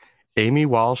were Amy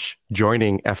Walsh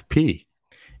joining FP,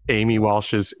 Amy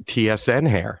Walsh's TSN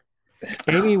hair,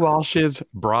 Amy Walsh's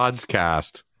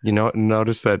broadcast. You know,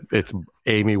 notice that it's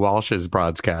Amy Walsh's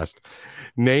broadcast.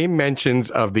 Name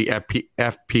mentions of the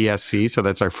FPSC, so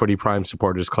that's our Footy Prime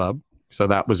Supporters Club. So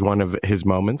that was one of his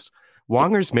moments.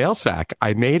 Wonger's mail sack.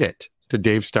 I made it to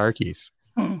Dave Starkey's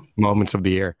moments of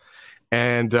the year.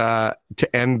 And to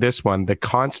end this one, the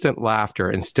constant laughter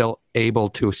and still able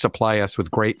to supply us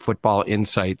with great football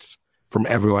insights from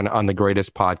everyone on the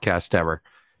greatest podcast ever.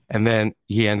 And then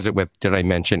he ends it with, did I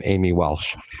mention Amy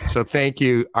Walsh? So thank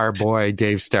you, our boy,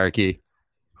 Dave Starkey,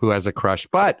 who has a crush.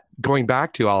 But going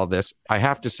back to all of this, I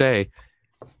have to say,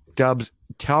 Dubs,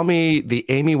 tell me the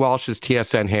Amy Walsh's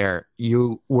TSN hair.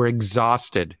 You were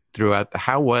exhausted throughout.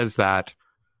 How was that,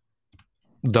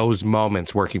 those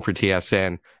moments working for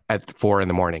TSN at 4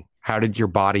 a.m? How did your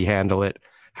body handle it?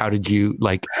 How did you,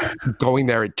 like, going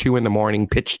there at 2 a.m,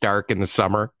 pitch dark in the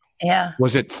summer? Yeah.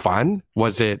 Was it fun?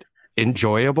 Was it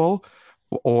enjoyable?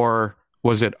 Or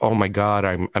was it, oh my God,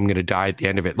 I'm going to die at the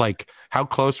end of it? Like, how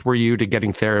close were you to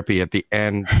getting therapy at the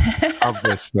end of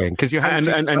this thing? Because you had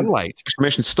sunlight.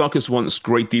 Exclamation, Stockers wants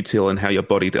great detail in how your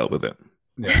body dealt with it.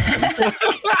 Yeah.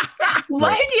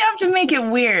 Why do you have to make it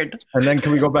weird? And then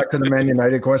can we go back to the Man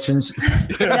United questions?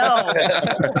 No.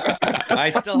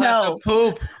 I still have to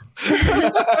poop.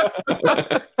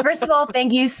 First of all,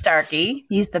 thank you, Starkey.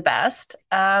 He's the best.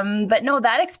 But no,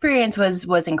 that experience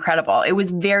was incredible. It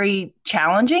was very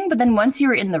challenging, but then once you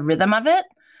were in the rhythm of it,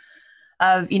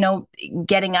 of, you know,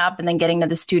 getting up and then getting to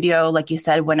the studio, like you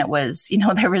said, when it was, you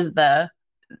know, there was the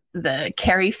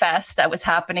Carrie Fest that was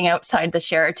happening outside the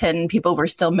Sheraton. People were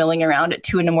still milling around at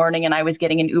 2 a.m, and I was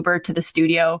getting an Uber to the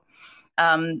studio.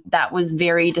 That was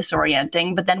very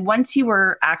disorienting. But then once you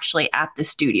were actually at the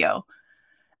studio,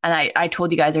 and I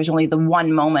told you guys there's only the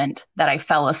one moment that I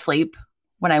fell asleep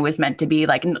when I was meant to be,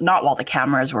 like, not while the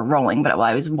cameras were rolling, but while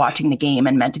I was watching the game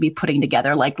and meant to be putting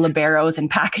together like liberos and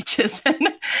packages. And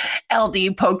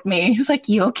LD poked me. He was like,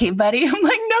 "You okay, buddy?" I'm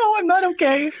like, "No, I'm not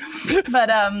okay." But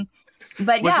was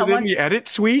yeah. Was it in the edit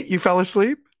suite you fell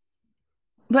asleep?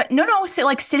 But no, so,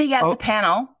 like, sitting at the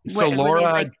panel. So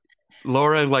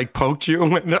Laura like poked you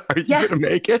and went, "Are you going to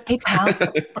make it?" "Hey,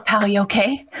 pal, you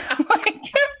okay?" I'm like,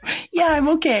 "Yeah, I'm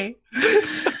okay."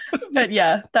 But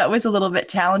yeah, that was a little bit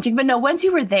challenging. But no, once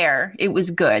you were there, it was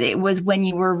good. It was when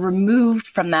you were removed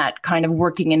from that kind of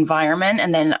working environment,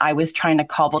 and then I was trying to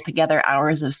cobble together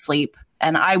hours of sleep.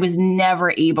 And I was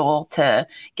never able to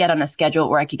get on a schedule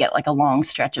where I could get like a long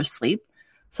stretch of sleep.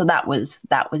 So that was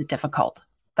difficult.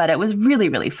 but it was really,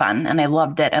 really fun. And I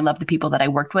loved it. I loved the people that I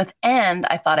worked with. And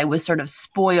I thought I was sort of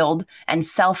spoiled, and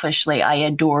selfishly, I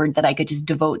adored that I could just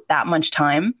devote that much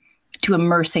time to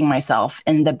immersing myself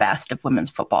in the best of women's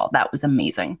football. That was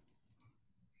amazing.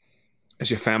 Has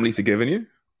your family forgiven you?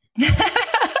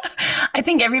 I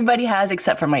think everybody has,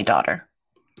 except for my daughter.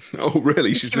 Oh,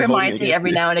 really? She reminds me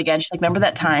every now and again. She's like, remember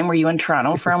that time where you were in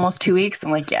Toronto for almost 2 weeks?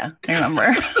 I'm like, yeah, I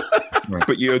remember.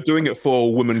 But you're doing it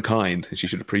for womankind. She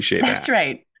should appreciate that. That's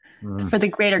right. For the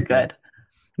greater good.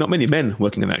 Not many men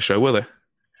working in that show, were there?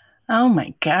 Oh,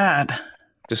 my God.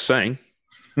 Just saying.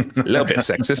 A little bit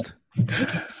sexist.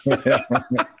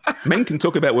 Men can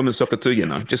talk about women's soccer too, you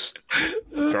know. Just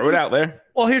throw it out there.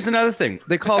 Well, here's another thing.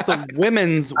 They call it the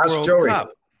Women's World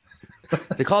Cup.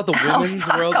 They call it the Women's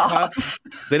World Cup.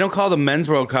 They don't call the Men's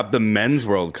World Cup the Men's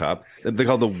World Cup. They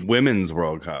call it the Women's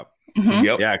World Cup. Mm-hmm.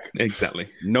 Yep. Yeah, exactly.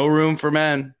 No room for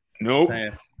men. Nope.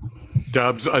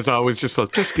 Dubs, as always, just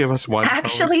give us one.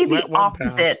 Actually, the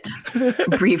opposite.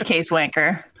 Briefcase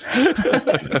wanker.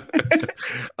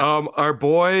 Our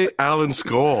boy Alan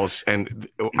Scholes, and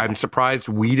I'm surprised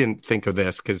we didn't think of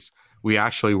this because we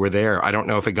actually were there. I don't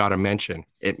know if it got a mention.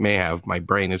 It may have. My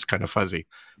brain is kind of fuzzy.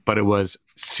 But it was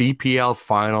CPL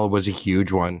final was a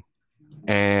huge one.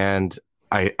 And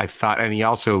I thought, and he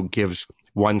also gives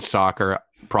One Soccer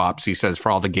props. He says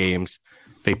for all the games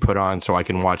they put on so I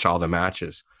can watch all the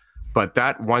matches. But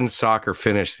that One Soccer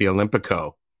finish, the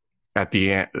Olympico at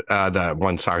the end, the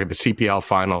CPL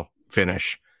final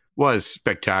finish was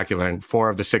spectacular. And 4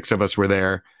 of the 6 of us were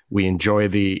there. We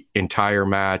enjoyed the entire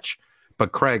match.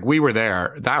 But Craig, we were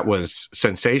there. That was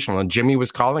sensational. And Jimmy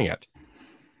was calling it.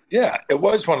 Yeah, it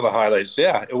was one of the highlights.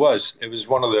 Yeah, it was. It was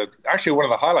one of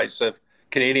the highlights of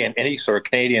any sort of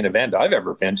Canadian event I've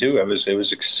ever been to. It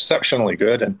was exceptionally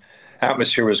good, and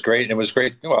atmosphere was great. And it was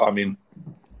great. Well, I mean,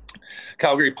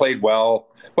 Calgary played well.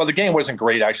 Well, the game wasn't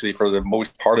great actually for the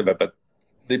most part of it, but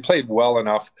they played well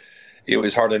enough. It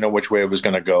was hard to know which way it was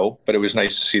going to go, but it was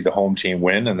nice to see the home team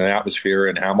win. And the atmosphere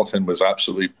in Hamilton was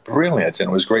absolutely brilliant,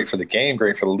 and it was great for the game,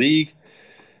 great for the league.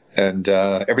 And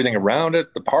everything around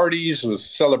it, the parties, the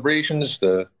celebrations,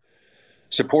 the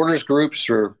supporters groups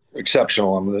were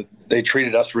exceptional. I mean, they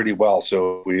treated us really well,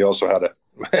 so we also had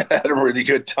a really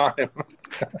good time.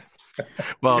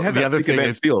 Well, you had the other thing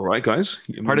event feel, right, guys?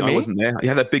 Pardon me? I wasn't there. You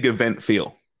had that big event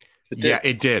feel. Yeah,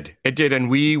 it did. It did, and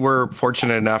we were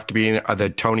fortunate enough to be in the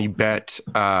Tony Bet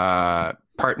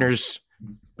Partners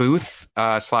booth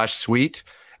 / suite,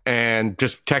 and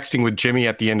just texting with Jimmy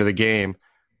at the end of the game.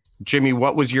 Jimmy,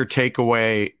 what was your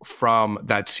takeaway from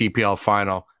that CPL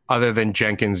final, other than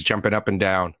Jenkins jumping up and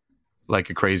down like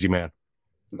a crazy man?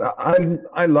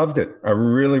 I loved it. I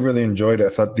really, really enjoyed it. I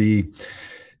thought the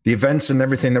events and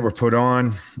everything that were put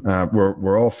on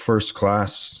were all first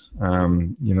class.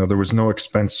 There was no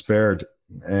expense spared,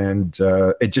 and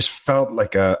it just felt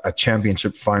like a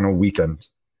championship final weekend.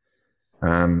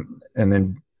 And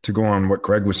then to go on what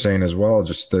Greg was saying as well,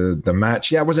 just the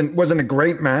match. Yeah, it wasn't a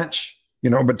great match.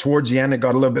 But towards the end, it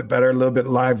got a little bit better, a little bit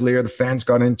livelier. The fans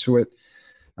got into it.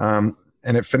 And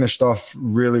it finished off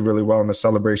really, really well. And the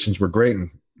celebrations were great and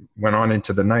went on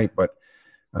into the night. But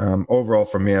overall,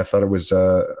 for me, I thought it was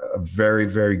a very,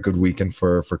 very good weekend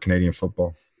for Canadian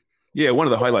football. Yeah, one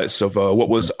of the highlights of what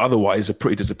was otherwise a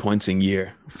pretty disappointing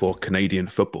year for Canadian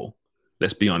football.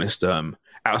 Let's be honest.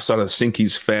 Outside of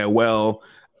Sinky's farewell,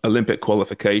 Olympic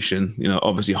qualification,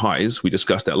 obviously highs. We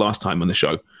discussed that last time on the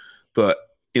show. But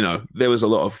there was a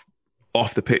lot of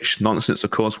off-the-pitch nonsense,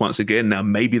 of course, once again. Now,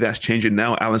 maybe that's changing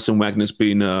now. Alison Wagner's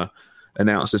been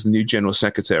announced as the new general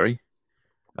secretary.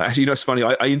 Actually, it's funny.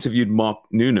 I interviewed Mark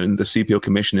Noonan, the CPL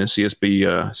commissioner, CSB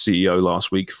CEO,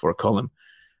 last week for a column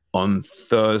on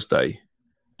Thursday,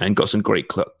 and got some great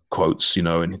quotes,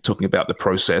 and talking about the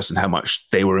process and how much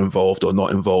they were involved or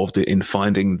not involved in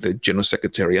finding the general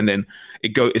secretary. And then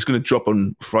it's going to drop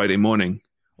on Friday morning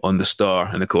on the Star.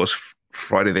 And, of course,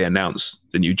 Friday they announced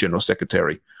the new general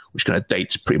secretary, which kind of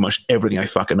dates pretty much everything I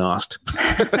fucking asked.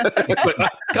 It's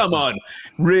like, come on,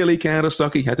 really, Canada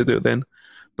Soccer? You had to do it then.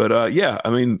 But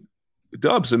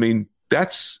Dubs,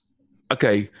 that's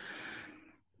okay.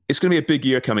 It's going to be a big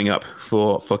year coming up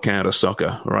for Canada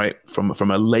Soccer, right? From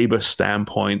a labor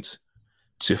standpoint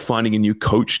to finding a new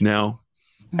coach now.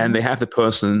 Mm-hmm. And they have the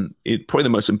person, probably the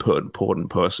most important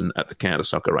person at the Canada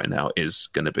Soccer right now is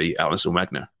going to be Alison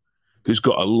Wagner, who's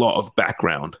got a lot of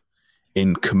background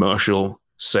in commercial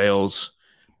sales,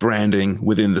 branding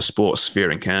within the sports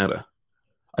sphere in Canada.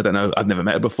 I don't know. I've never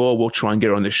met her before. We'll try and get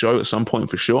her on this show at some point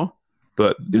for sure.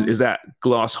 But is that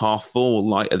glass half full,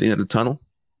 light at the end of the tunnel?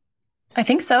 I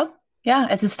think so. Yeah,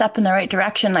 it's a step in the right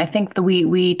direction. I think that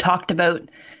we talked about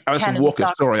Alison Canada Walker.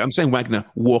 soccer. Sorry, I'm saying Wagner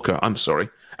Walker. I'm sorry,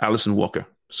 Alison Walker.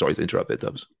 Sorry to interrupt there,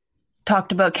 Dubs.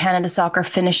 Talked about Canada soccer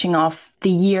finishing off the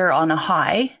year on a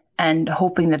high and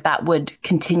hoping that would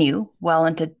continue well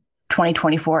into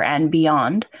 2024 and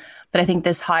beyond. But I think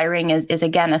this hiring is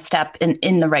again a step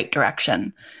in the right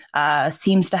direction.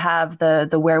 Seems to have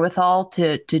the wherewithal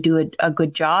to do a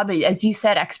good job. As you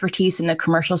said, expertise in the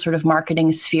commercial sort of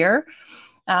marketing sphere.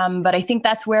 But I think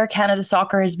that's where Canada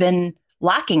soccer has been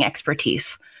lacking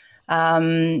expertise.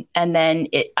 And then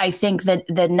I think that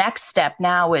the next step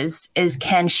now is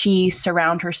can she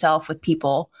surround herself with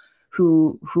people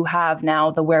who have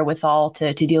now the wherewithal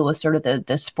to deal with sort of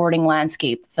the sporting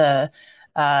landscape, the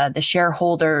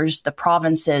shareholders, the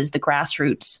provinces, the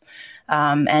grassroots.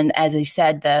 And as I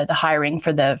said, the hiring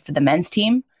for the men's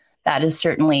team, that is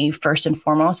certainly first and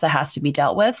foremost that has to be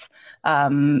dealt with.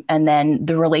 And then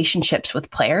the relationships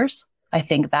with players, I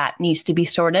think that needs to be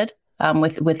sorted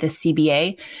with the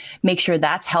CBA, make sure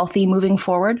that's healthy moving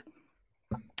forward.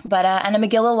 But and a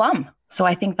McGill alum, so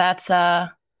I think that's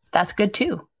good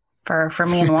too for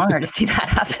me and Wonger to see that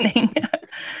happening.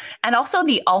 And also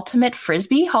the Ultimate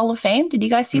Frisbee Hall of Fame. Did you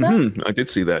guys see that? I did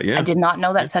see that, yeah. I did not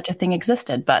know that such a thing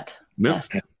existed, but yes.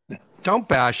 Don't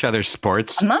bash other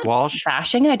sports, I'm not Walsh.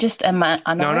 bashing. I just am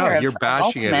unaware you're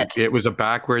bashing Ultimate. it. It was a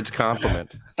backwards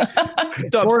compliment.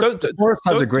 Forrest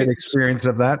has a great experience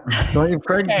of that, don't you,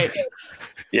 Craig? Right.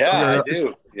 Yeah, I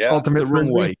do. Yeah, Ultimate the wrong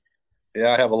Frisbee. way.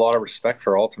 Yeah, I have a lot of respect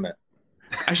for Ultimate.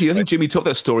 Actually, I think Jimmy told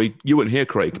that story. You weren't here,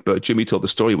 Craig, but Jimmy told the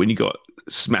story when you got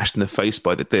smashed in the face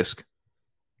by the disc.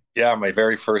 Yeah, my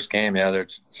very first game. Yeah,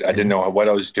 I didn't know what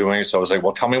I was doing, so I was like,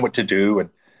 "Well, tell me what to do." And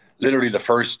literally, the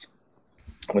first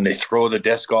when they throw the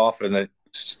disc off and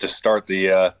to start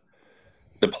the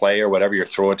play or whatever, you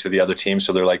throw it to the other team.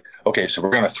 So they're like, "Okay, so we're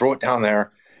going to throw it down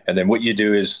there, and then what you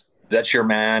do is that's your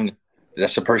man.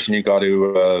 That's the person you got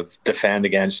to defend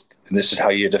against, and this is how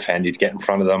you defend. You get in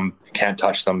front of them, you can't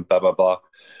touch them, blah blah blah,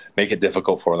 make it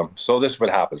difficult for them." So this is what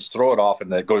happens: throw it off,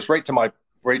 and it goes right to my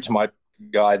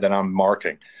guy that I'm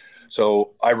marking.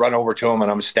 So I run over to him, and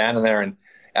I'm standing there, and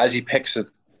as he picks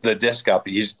the disc up,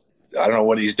 I don't know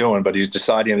what he's doing, but he's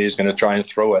deciding that he's going to try and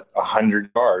throw it 100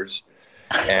 yards,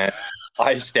 and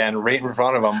I stand right in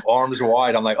front of him, arms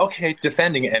wide. I'm like, okay,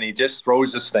 defending it. And he just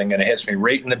throws this thing and it hits me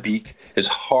right in the beak as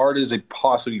hard as it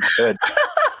possibly could.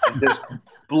 It just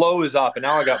blows up. And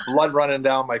now I got blood running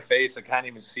down my face. I can't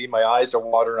even see. My eyes are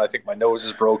watering. I think my nose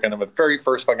is broken. I'm the very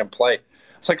first fucking play.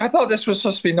 It's like, I thought this was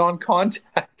supposed to be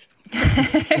non-contact.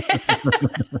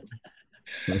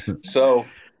 So,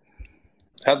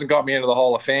 hasn't got me into the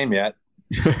Hall of Fame yet.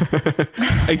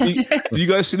 Hey, do you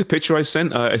guys see the picture I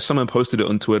sent? Someone posted it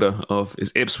on Twitter of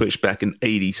his Ipswich back in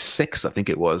 '86, I think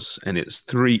it was, and it's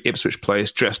 3 Ipswich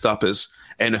players dressed up as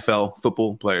NFL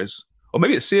football players, or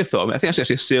maybe it's CFL. I think it's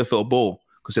actually a CFL ball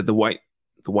because it had the white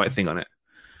thing on it.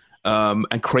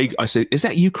 And Craig, I said, "Is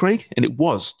that you, Craig?" And it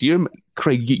was. Do you,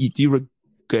 Craig? Do you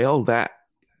regale that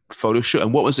photo shoot?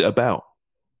 And what was it about?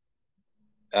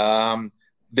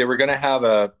 They were going to have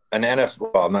an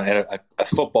NFL, well, not a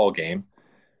football game,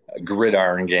 a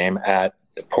gridiron game at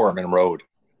Portman Road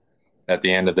at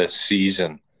the end of this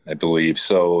season, I believe.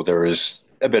 So there was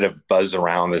a bit of buzz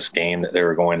around this game that they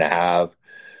were going to have. I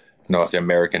don't know if the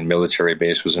American military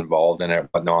base was involved in it or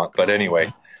whatnot. But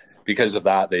anyway, because of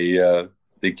that,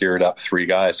 they geared up 3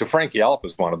 guys. So Frankie Yelp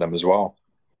was one of them as well.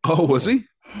 Oh, was he?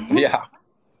 Yeah.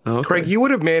 Okay. Craig, you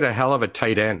would have made a hell of a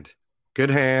tight end.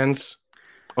 Good hands.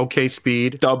 Okay,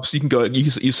 speed. Dubs, you can go.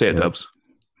 You say it, Dubs.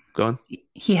 Go on.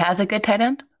 He has a good tight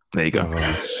end. There you go.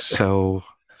 So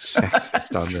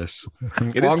sexist on this.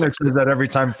 Wonger says that every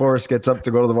time Forrest gets up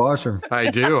to go to the washroom. I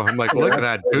do. I'm like, look at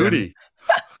that booty.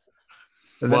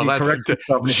 And then he corrects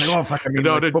himself. And he's like, "Oh fuck! I mean,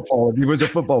 football. If he was a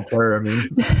football player, I mean."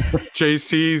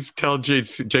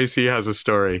 JC has a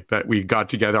story that we got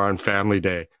together on Family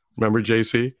Day. Remember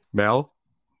JC? Mel?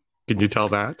 Can you tell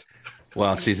that?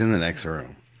 Well, she's in the next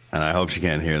room, and I hope she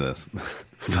can't hear this.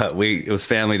 But it was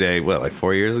Family Day, like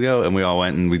 4 years ago, and we all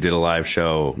went and we did a live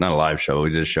show. Not a live show, we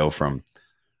did a show from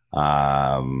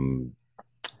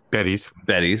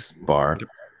Betty's bar.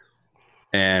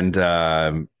 And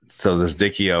so there's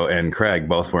Dickie-O and Craig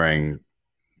both wearing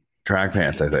track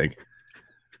pants, I think.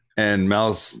 And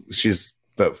Mel's, she's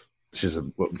a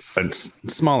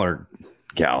smaller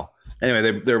gal.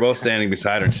 Anyway, they're both standing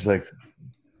beside her, and she's like,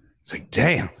 it's like,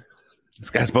 damn, these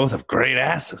guys both have great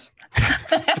asses.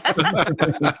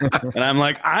 And I'm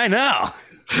like, I know.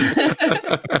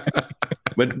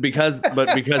 but because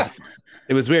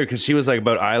it was weird because she was like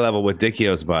about eye level with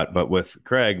Dickie-O's butt, but with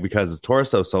Craig, because his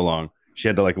torso so long, she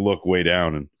had to like look way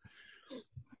down. And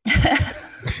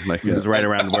Like it was right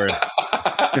around where,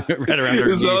 right around her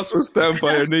His knee. ass was down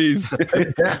by her knees.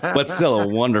 But still a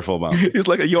wonderful bump. He's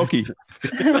like a yogi.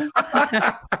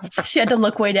 She had to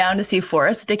look way down to see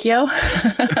Forrest Dicchio.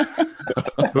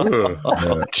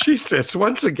 Oh, Jesus,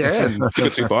 once again. Took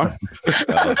it too far.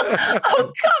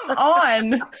 Oh, come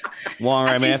on. Wong,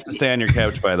 I may have to stay on your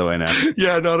couch, by the way, now.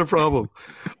 Yeah, not a problem.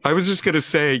 I was just going to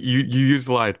say, you used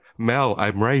the line, Mel,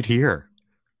 I'm right here.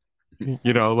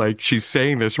 You know, like she's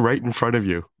saying this right in front of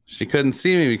you. She couldn't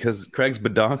see me because Craig's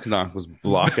badonkadonk was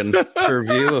blocking her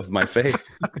view of my face.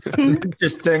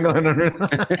 Just dangling under.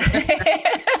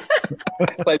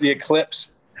 Like the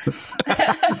eclipse.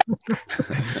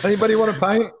 Anybody want a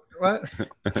pint? What?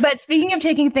 But speaking of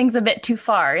taking things a bit too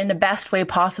far in the best way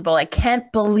possible, I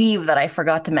can't believe that I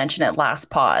forgot to mention it last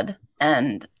pod.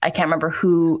 And I can't remember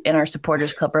who in our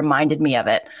supporters club reminded me of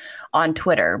it on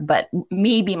Twitter. But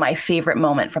maybe my favorite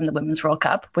moment from the Women's World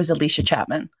Cup was Alicia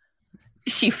Chapman.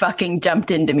 She fucking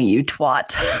jumped into me, you twat.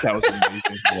 That was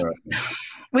amazing.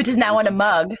 Which is now on a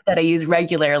mug that I use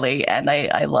regularly. And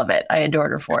I love it. I adored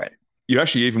her for it. You're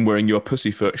actually even wearing your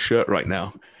Pussyfoot shirt right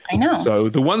now. I know. So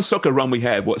the one soccer run we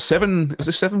had, what, 7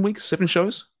 weeks? 7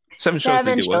 shows? 7 shows, I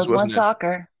think it was, one wasn't it?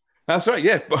 soccer. That's right,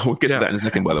 yeah. We'll get to that in a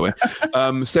second, by the way.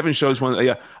 7 shows, one,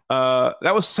 yeah.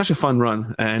 That was such a fun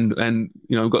run. And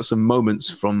you know, got some moments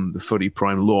from the Footy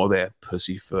Prime lore there.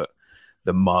 Pussyfoot,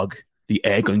 the mug, the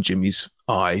egg on Jimmy's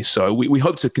eye. So we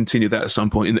hope to continue that at some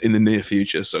point in the near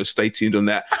future. So stay tuned on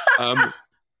that.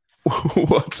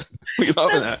 What? What are you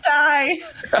laughing at? Sty.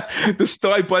 The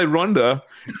Sty by Rhonda.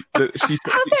 How's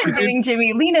that doing,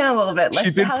 Jimmy? Lean in a little bit.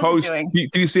 She did post.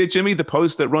 Do you see it, Jimmy? The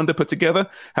post that Rhonda put together?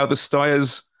 How the Sty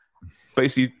has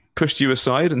basically pushed you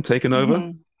aside and taken over?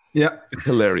 Mm-hmm. Yeah. It's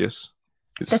hilarious.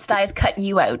 The Sty is cutting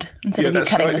you out instead of you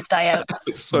cutting the Sty out.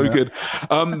 It's so good.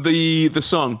 The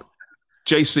song,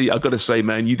 JC, I've got to say,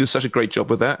 man, you did such a great job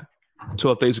with that.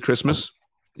 12 Days of Christmas.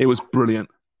 It was brilliant.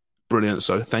 Brilliant.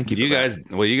 So thank you for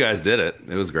that. You guys did it.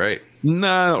 It was great.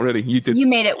 No, not really. You did. You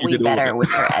made it way better with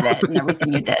your edit and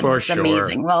everything you did. For It's sure.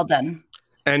 amazing. Well done.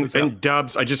 And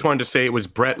Dubs, I just wanted to say it was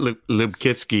Brett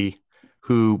Lubkiski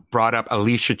who brought up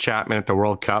Alicia Chapman at the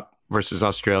World Cup versus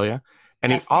Australia.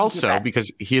 And Yes, he thank also, you, Brett. because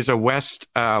he is a West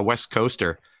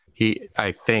Coaster,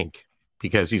 I think,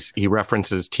 because he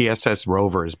references TSS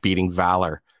Rovers beating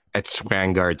Valor at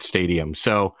Swangard Stadium.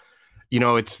 So, you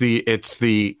know,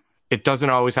 it doesn't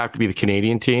always have to be the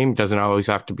Canadian team, doesn't always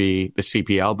have to be the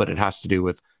CPL, but it has to do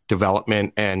with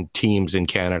development and teams in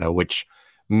Canada, which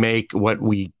make what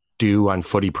we do on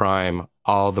Footy Prime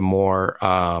all the more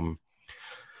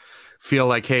feel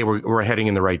like, hey, we're heading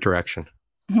in the right direction.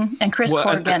 Mm-hmm. And Chris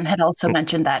Corrigan had also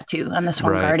mentioned that too on the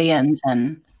Swan Guardians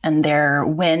and their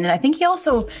win. And I think he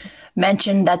also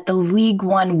mentioned that the League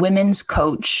One women's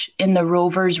coach in the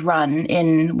Rovers run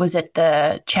was it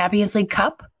the Champions League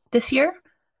Cup this year?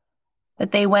 That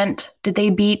did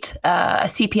they beat a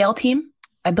CPL team?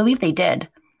 I believe they did.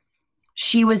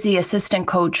 She was the assistant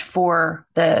coach for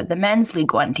the men's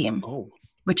League One team,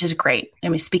 which is great. I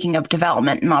mean, speaking of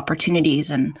development and opportunities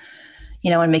and, you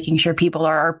know, and making sure people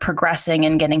are progressing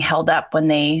and getting held up when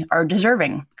they are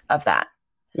deserving of that.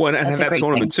 Well, and that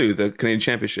tournament too, the Canadian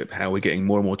Championship, how we're getting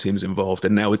more and more teams involved.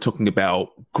 And now we're talking about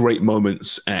great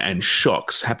moments and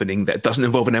shocks happening that doesn't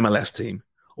involve an MLS team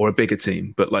or a bigger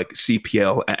team, but like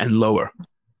CPL and lower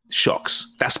shocks.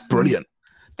 That's brilliant.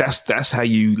 That's how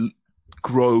you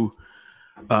grow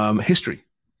history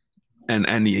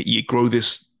and you grow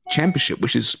this championship,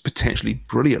 which is potentially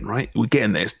brilliant, right? We're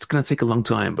getting there. It's going to take a long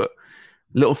time, but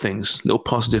little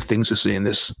positive things we're seeing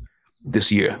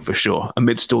this year for sure,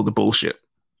 amidst all the bullshit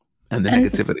and the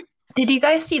negativity. Did you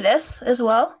guys see this as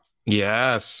well?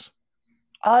 Yes.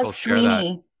 Oz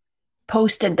Sweeney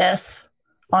posted this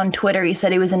on Twitter. He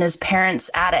said he was in his parents'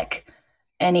 attic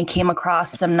and he came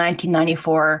across some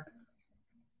 1994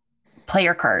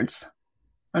 player cards,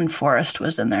 and Forrest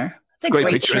was in there. It's a great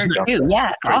picture, shirt isn't it? too. Yeah,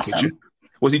 it's Great awesome. picture.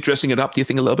 Was he dressing it up, do you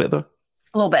think, a little bit, though?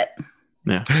 A little bit.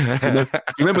 Yeah.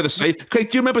 You remember the save? Craig,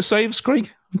 do you remember saves, Craig?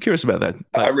 I'm curious about that.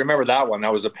 I remember that one.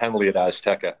 That was a penalty at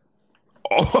Azteca.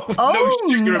 No shit,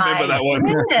 you remember that one.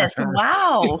 Goodness,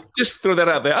 wow. Just throw that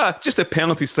out there. Just a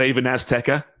penalty save in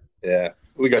Azteca. Yeah.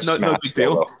 We got no big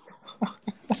deal.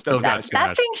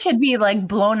 That thing should be like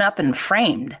blown up and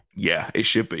framed. Yeah, it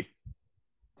should be.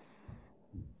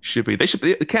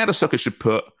 The Canada Soccer should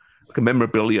put like a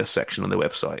memorabilia section on their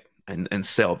website and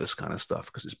sell this kind of stuff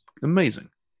because it's amazing.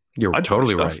 You're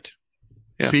totally right.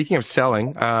 Yeah. Speaking of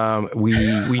selling,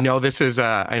 we know this is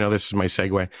I know this is my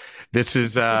segue. This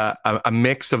is a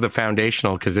mix of the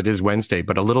foundational because it is Wednesday,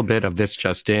 but a little bit of this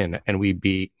just in, and we'd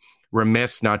be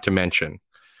remiss not to mention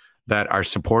that our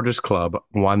supporters club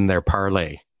won their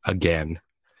parlay again,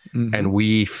 and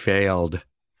we failed.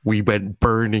 We went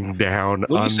burning down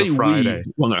on the Friday.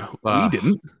 Well, no, we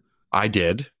didn't. I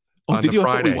did. Oh, on did the you?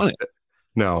 Friday. I thought we won it.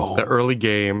 No, the early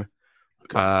game.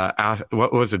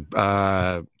 What was it?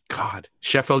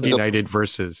 Sheffield United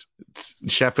versus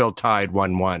Sheffield tied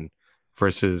 1-1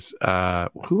 versus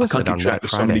who was it on that Friday?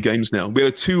 So many games now. We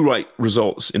have 2 right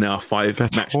results in our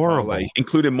 5-match parlay,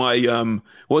 including my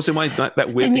what was it? That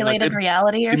simulated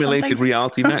reality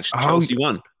reality match. Chelsea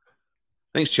won. I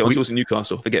think it's Chelsea was in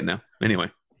Newcastle. Forget now. Anyway,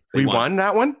 we won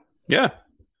that one. Yeah.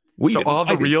 All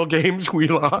the real games we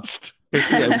lost.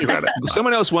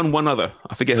 Someone else won one other.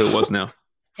 I forget who it was now.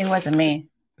 It wasn't me.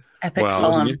 I picked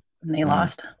Fulham and they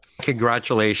lost.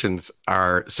 Congratulations,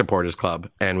 our supporters club,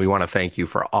 and we want to thank you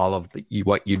for all of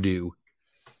what you do.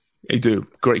 You do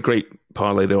great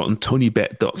parlay there on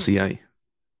tonybet.ca.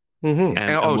 And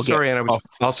I was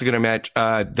also going to match.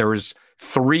 There was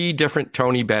 3 different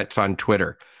Tony bets on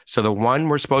Twitter. So the one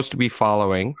we're supposed to be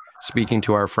following, speaking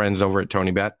to our friends over at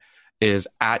TonyBet, is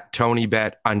at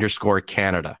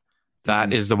TonyBet_Canada.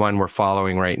 That is the one we're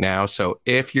following right now. So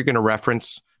if you're going to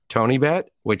reference TonyBet,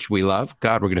 which we love,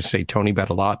 God, we're going to say TonyBet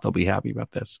a lot. They'll be happy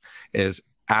about this. Is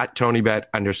at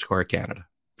TonyBet_Canada.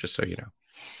 Just so you know,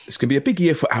 it's going to be a big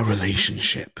year for our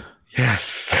relationship.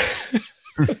 Yes,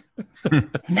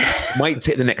 might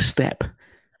take the next step.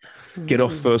 Get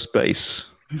off first base.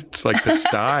 It's like the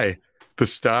Sty. The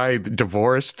Sty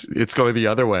divorced. It's going the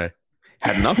other way.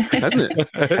 Had enough, hasn't it?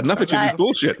 Had enough of Jimmy's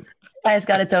bullshit. Sty's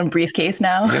got its own briefcase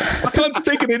now. Yeah. I can't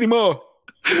take it anymore.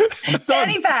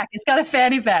 Fanny pack. It's got a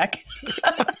fanny pack.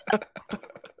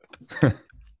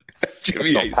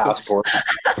 Jimmy hates passport.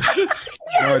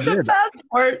 Yes, a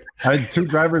passport. I had 2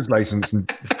 driver's licenses.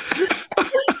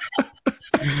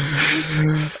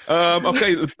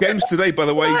 Okay, games today, by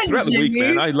the way, throughout the week,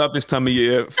 man. I love this time of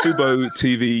year.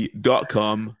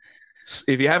 FuboTV.com.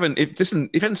 If you haven't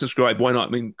subscribed, why not?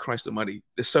 I mean, Christ almighty,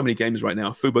 there's so many games right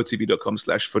now.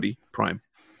 FuboTV.com/footyprime.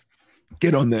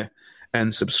 Get on there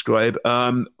and subscribe.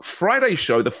 Friday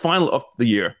show, the final of the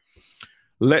year.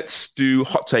 Let's do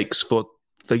hot takes for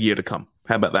the year to come.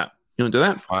 How about that? You want to do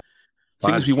that?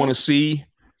 Things we want to see,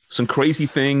 some crazy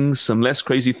things, some less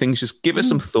crazy things. Just give us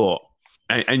some thought.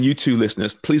 And you two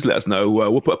listeners, please let us know.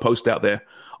 We'll put a post out there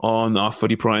on our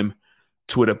Footy Prime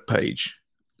Twitter page.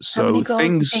 So how many goals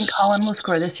do you think Colin will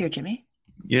score this year, Jimmy?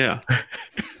 Yeah.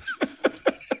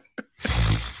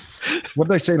 What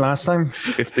did I say last time?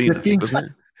 15, I think, wasn't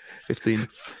it? 15.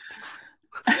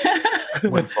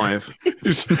 5.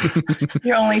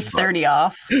 You're only 30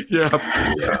 off. Yeah.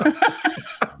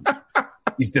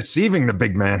 He's deceiving the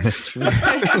big man.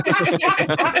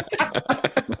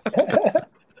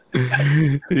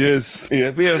 Yes.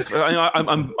 Yeah.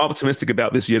 I'm optimistic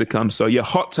about this year to come. So, yeah,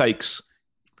 hot takes.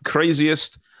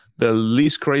 Craziest, the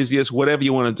least craziest, whatever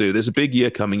you want to do. There's a big year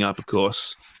coming up, of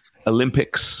course.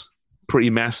 Olympics,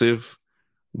 pretty massive.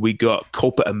 We got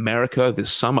Copa America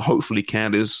this summer. Hopefully,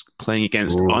 Canada's playing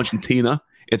against Argentina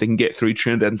if they can get through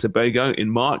Trinidad and Tobago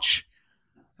in March.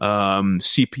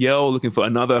 CPL looking for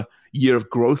another year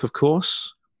of growth, of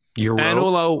course. Euro. And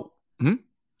all our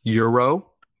Euro.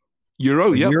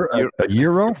 Yep. A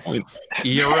Euro?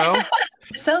 Euro.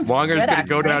 Sounds Wanger's going to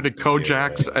go actually. down to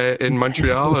Kojak's in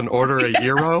Montreal and order a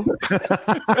Euro.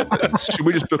 Should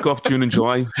we just book off June and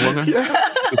July, Wanger? Yeah.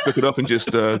 Just book it off and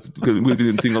just we've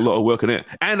been doing a lot of work on it.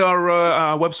 And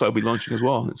our website will be launching as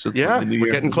well. It's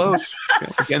we're getting close. We're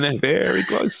getting there, very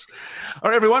close.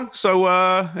 All right, everyone. So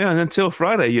until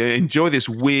Friday, enjoy this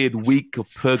weird week of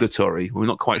purgatory. We're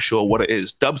not quite sure what it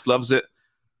is. Dubs loves it.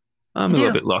 I'm a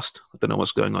little bit lost. I don't know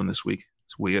what's going on this week.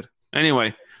 It's weird.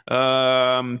 Anyway,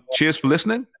 cheers for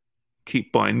listening.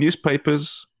 Keep buying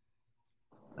newspapers,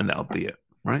 and that'll be it,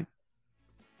 right?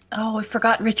 Oh, I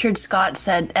forgot Richard Scott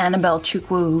said Annabelle Chukwu,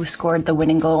 who scored the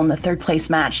winning goal in the third place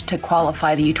match to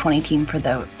qualify the U20 team for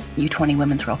the U20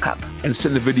 Women's World Cup. And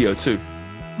send the video too.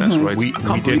 That's right. We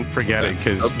didn't forget it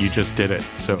because you just did it.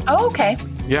 So. Oh, okay.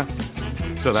 Yeah.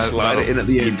 So that's slide it in at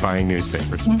the end. Keep buying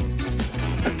newspapers.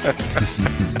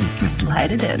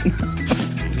 Slide it in.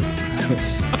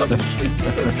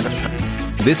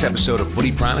 This episode of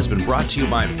Footy Prime has been brought to you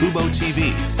by Fubo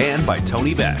TV and by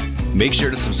TonyBet. Make sure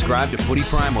to subscribe to Footy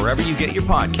Prime wherever you get your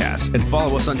podcasts and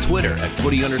follow us on Twitter at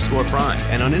 @Footy_Prime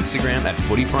and on Instagram at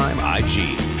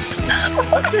FootyPrimeIG.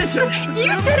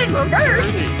 You said it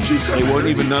first. They won't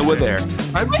even know we're there.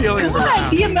 I'm feeling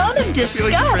God, the amount of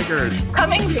disgust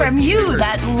coming from you,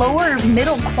 that lower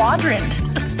middle quadrant.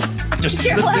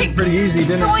 You're like pretty easy,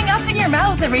 didn't it? throwing up in your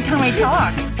mouth every time I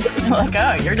talk. I'm like,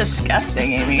 oh, you're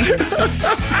disgusting, Amy.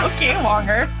 Okay,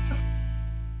 Wonger.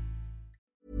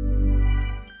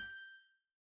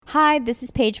 Hi, this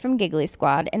is Paige from Giggly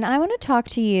Squad, and I want to talk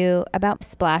to you about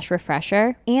Splash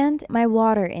Refresher and my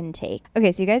water intake.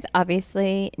 Okay, so you guys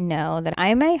obviously know that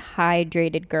I'm a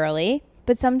hydrated girly,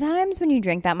 but sometimes when you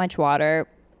drink that much water,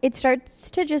 it starts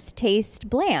to just taste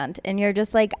bland, and you're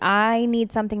just like, I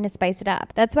need something to spice it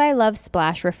up. That's why I love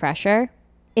Splash Refresher.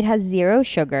 It has 0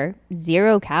 sugar,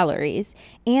 0 calories,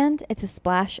 and it's a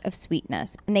splash of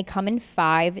sweetness. And they come in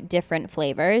 5 different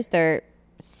flavors. They're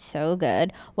so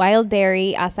good. Wild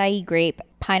berry, acai grape,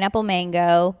 pineapple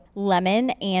mango, lemon,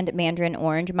 and mandarin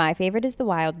orange. My favorite is the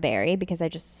wild berry because I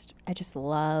just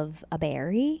love a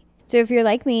berry. So if you're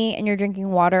like me and you're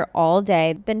drinking water all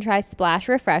day, then try Splash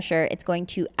Refresher. It's going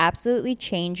to absolutely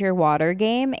change your water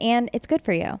game, and it's good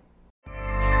for you.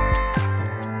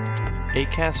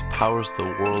 Acast powers the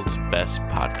world's best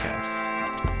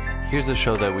podcasts. Here's a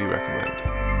show that we recommend.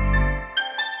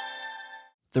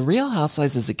 The Real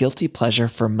Housewives is a guilty pleasure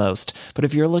for most, but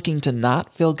if you're looking to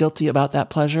not feel guilty about that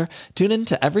pleasure, tune in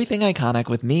to Everything Iconic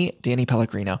with me, Danny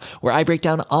Pellegrino, where I break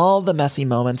down all the messy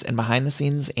moments and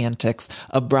behind-the-scenes antics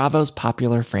of Bravo's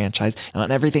popular franchise. And on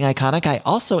Everything Iconic, I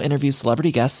also interview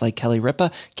celebrity guests like Kelly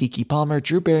Ripa, Keke Palmer,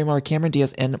 Drew Barrymore, Cameron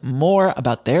Diaz, and more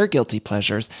about their guilty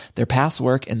pleasures, their past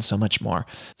work, and so much more.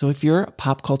 So if you're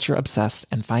pop culture obsessed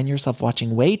and find yourself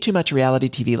watching way too much reality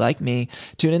TV like me,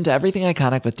 tune in to Everything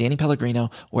Iconic with Danny Pellegrino,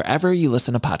 wherever you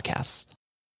listen to podcasts.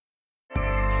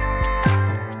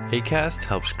 Acast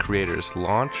helps creators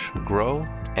launch, grow,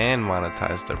 and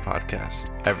monetize their podcasts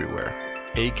everywhere.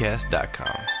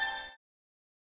 Acast.com.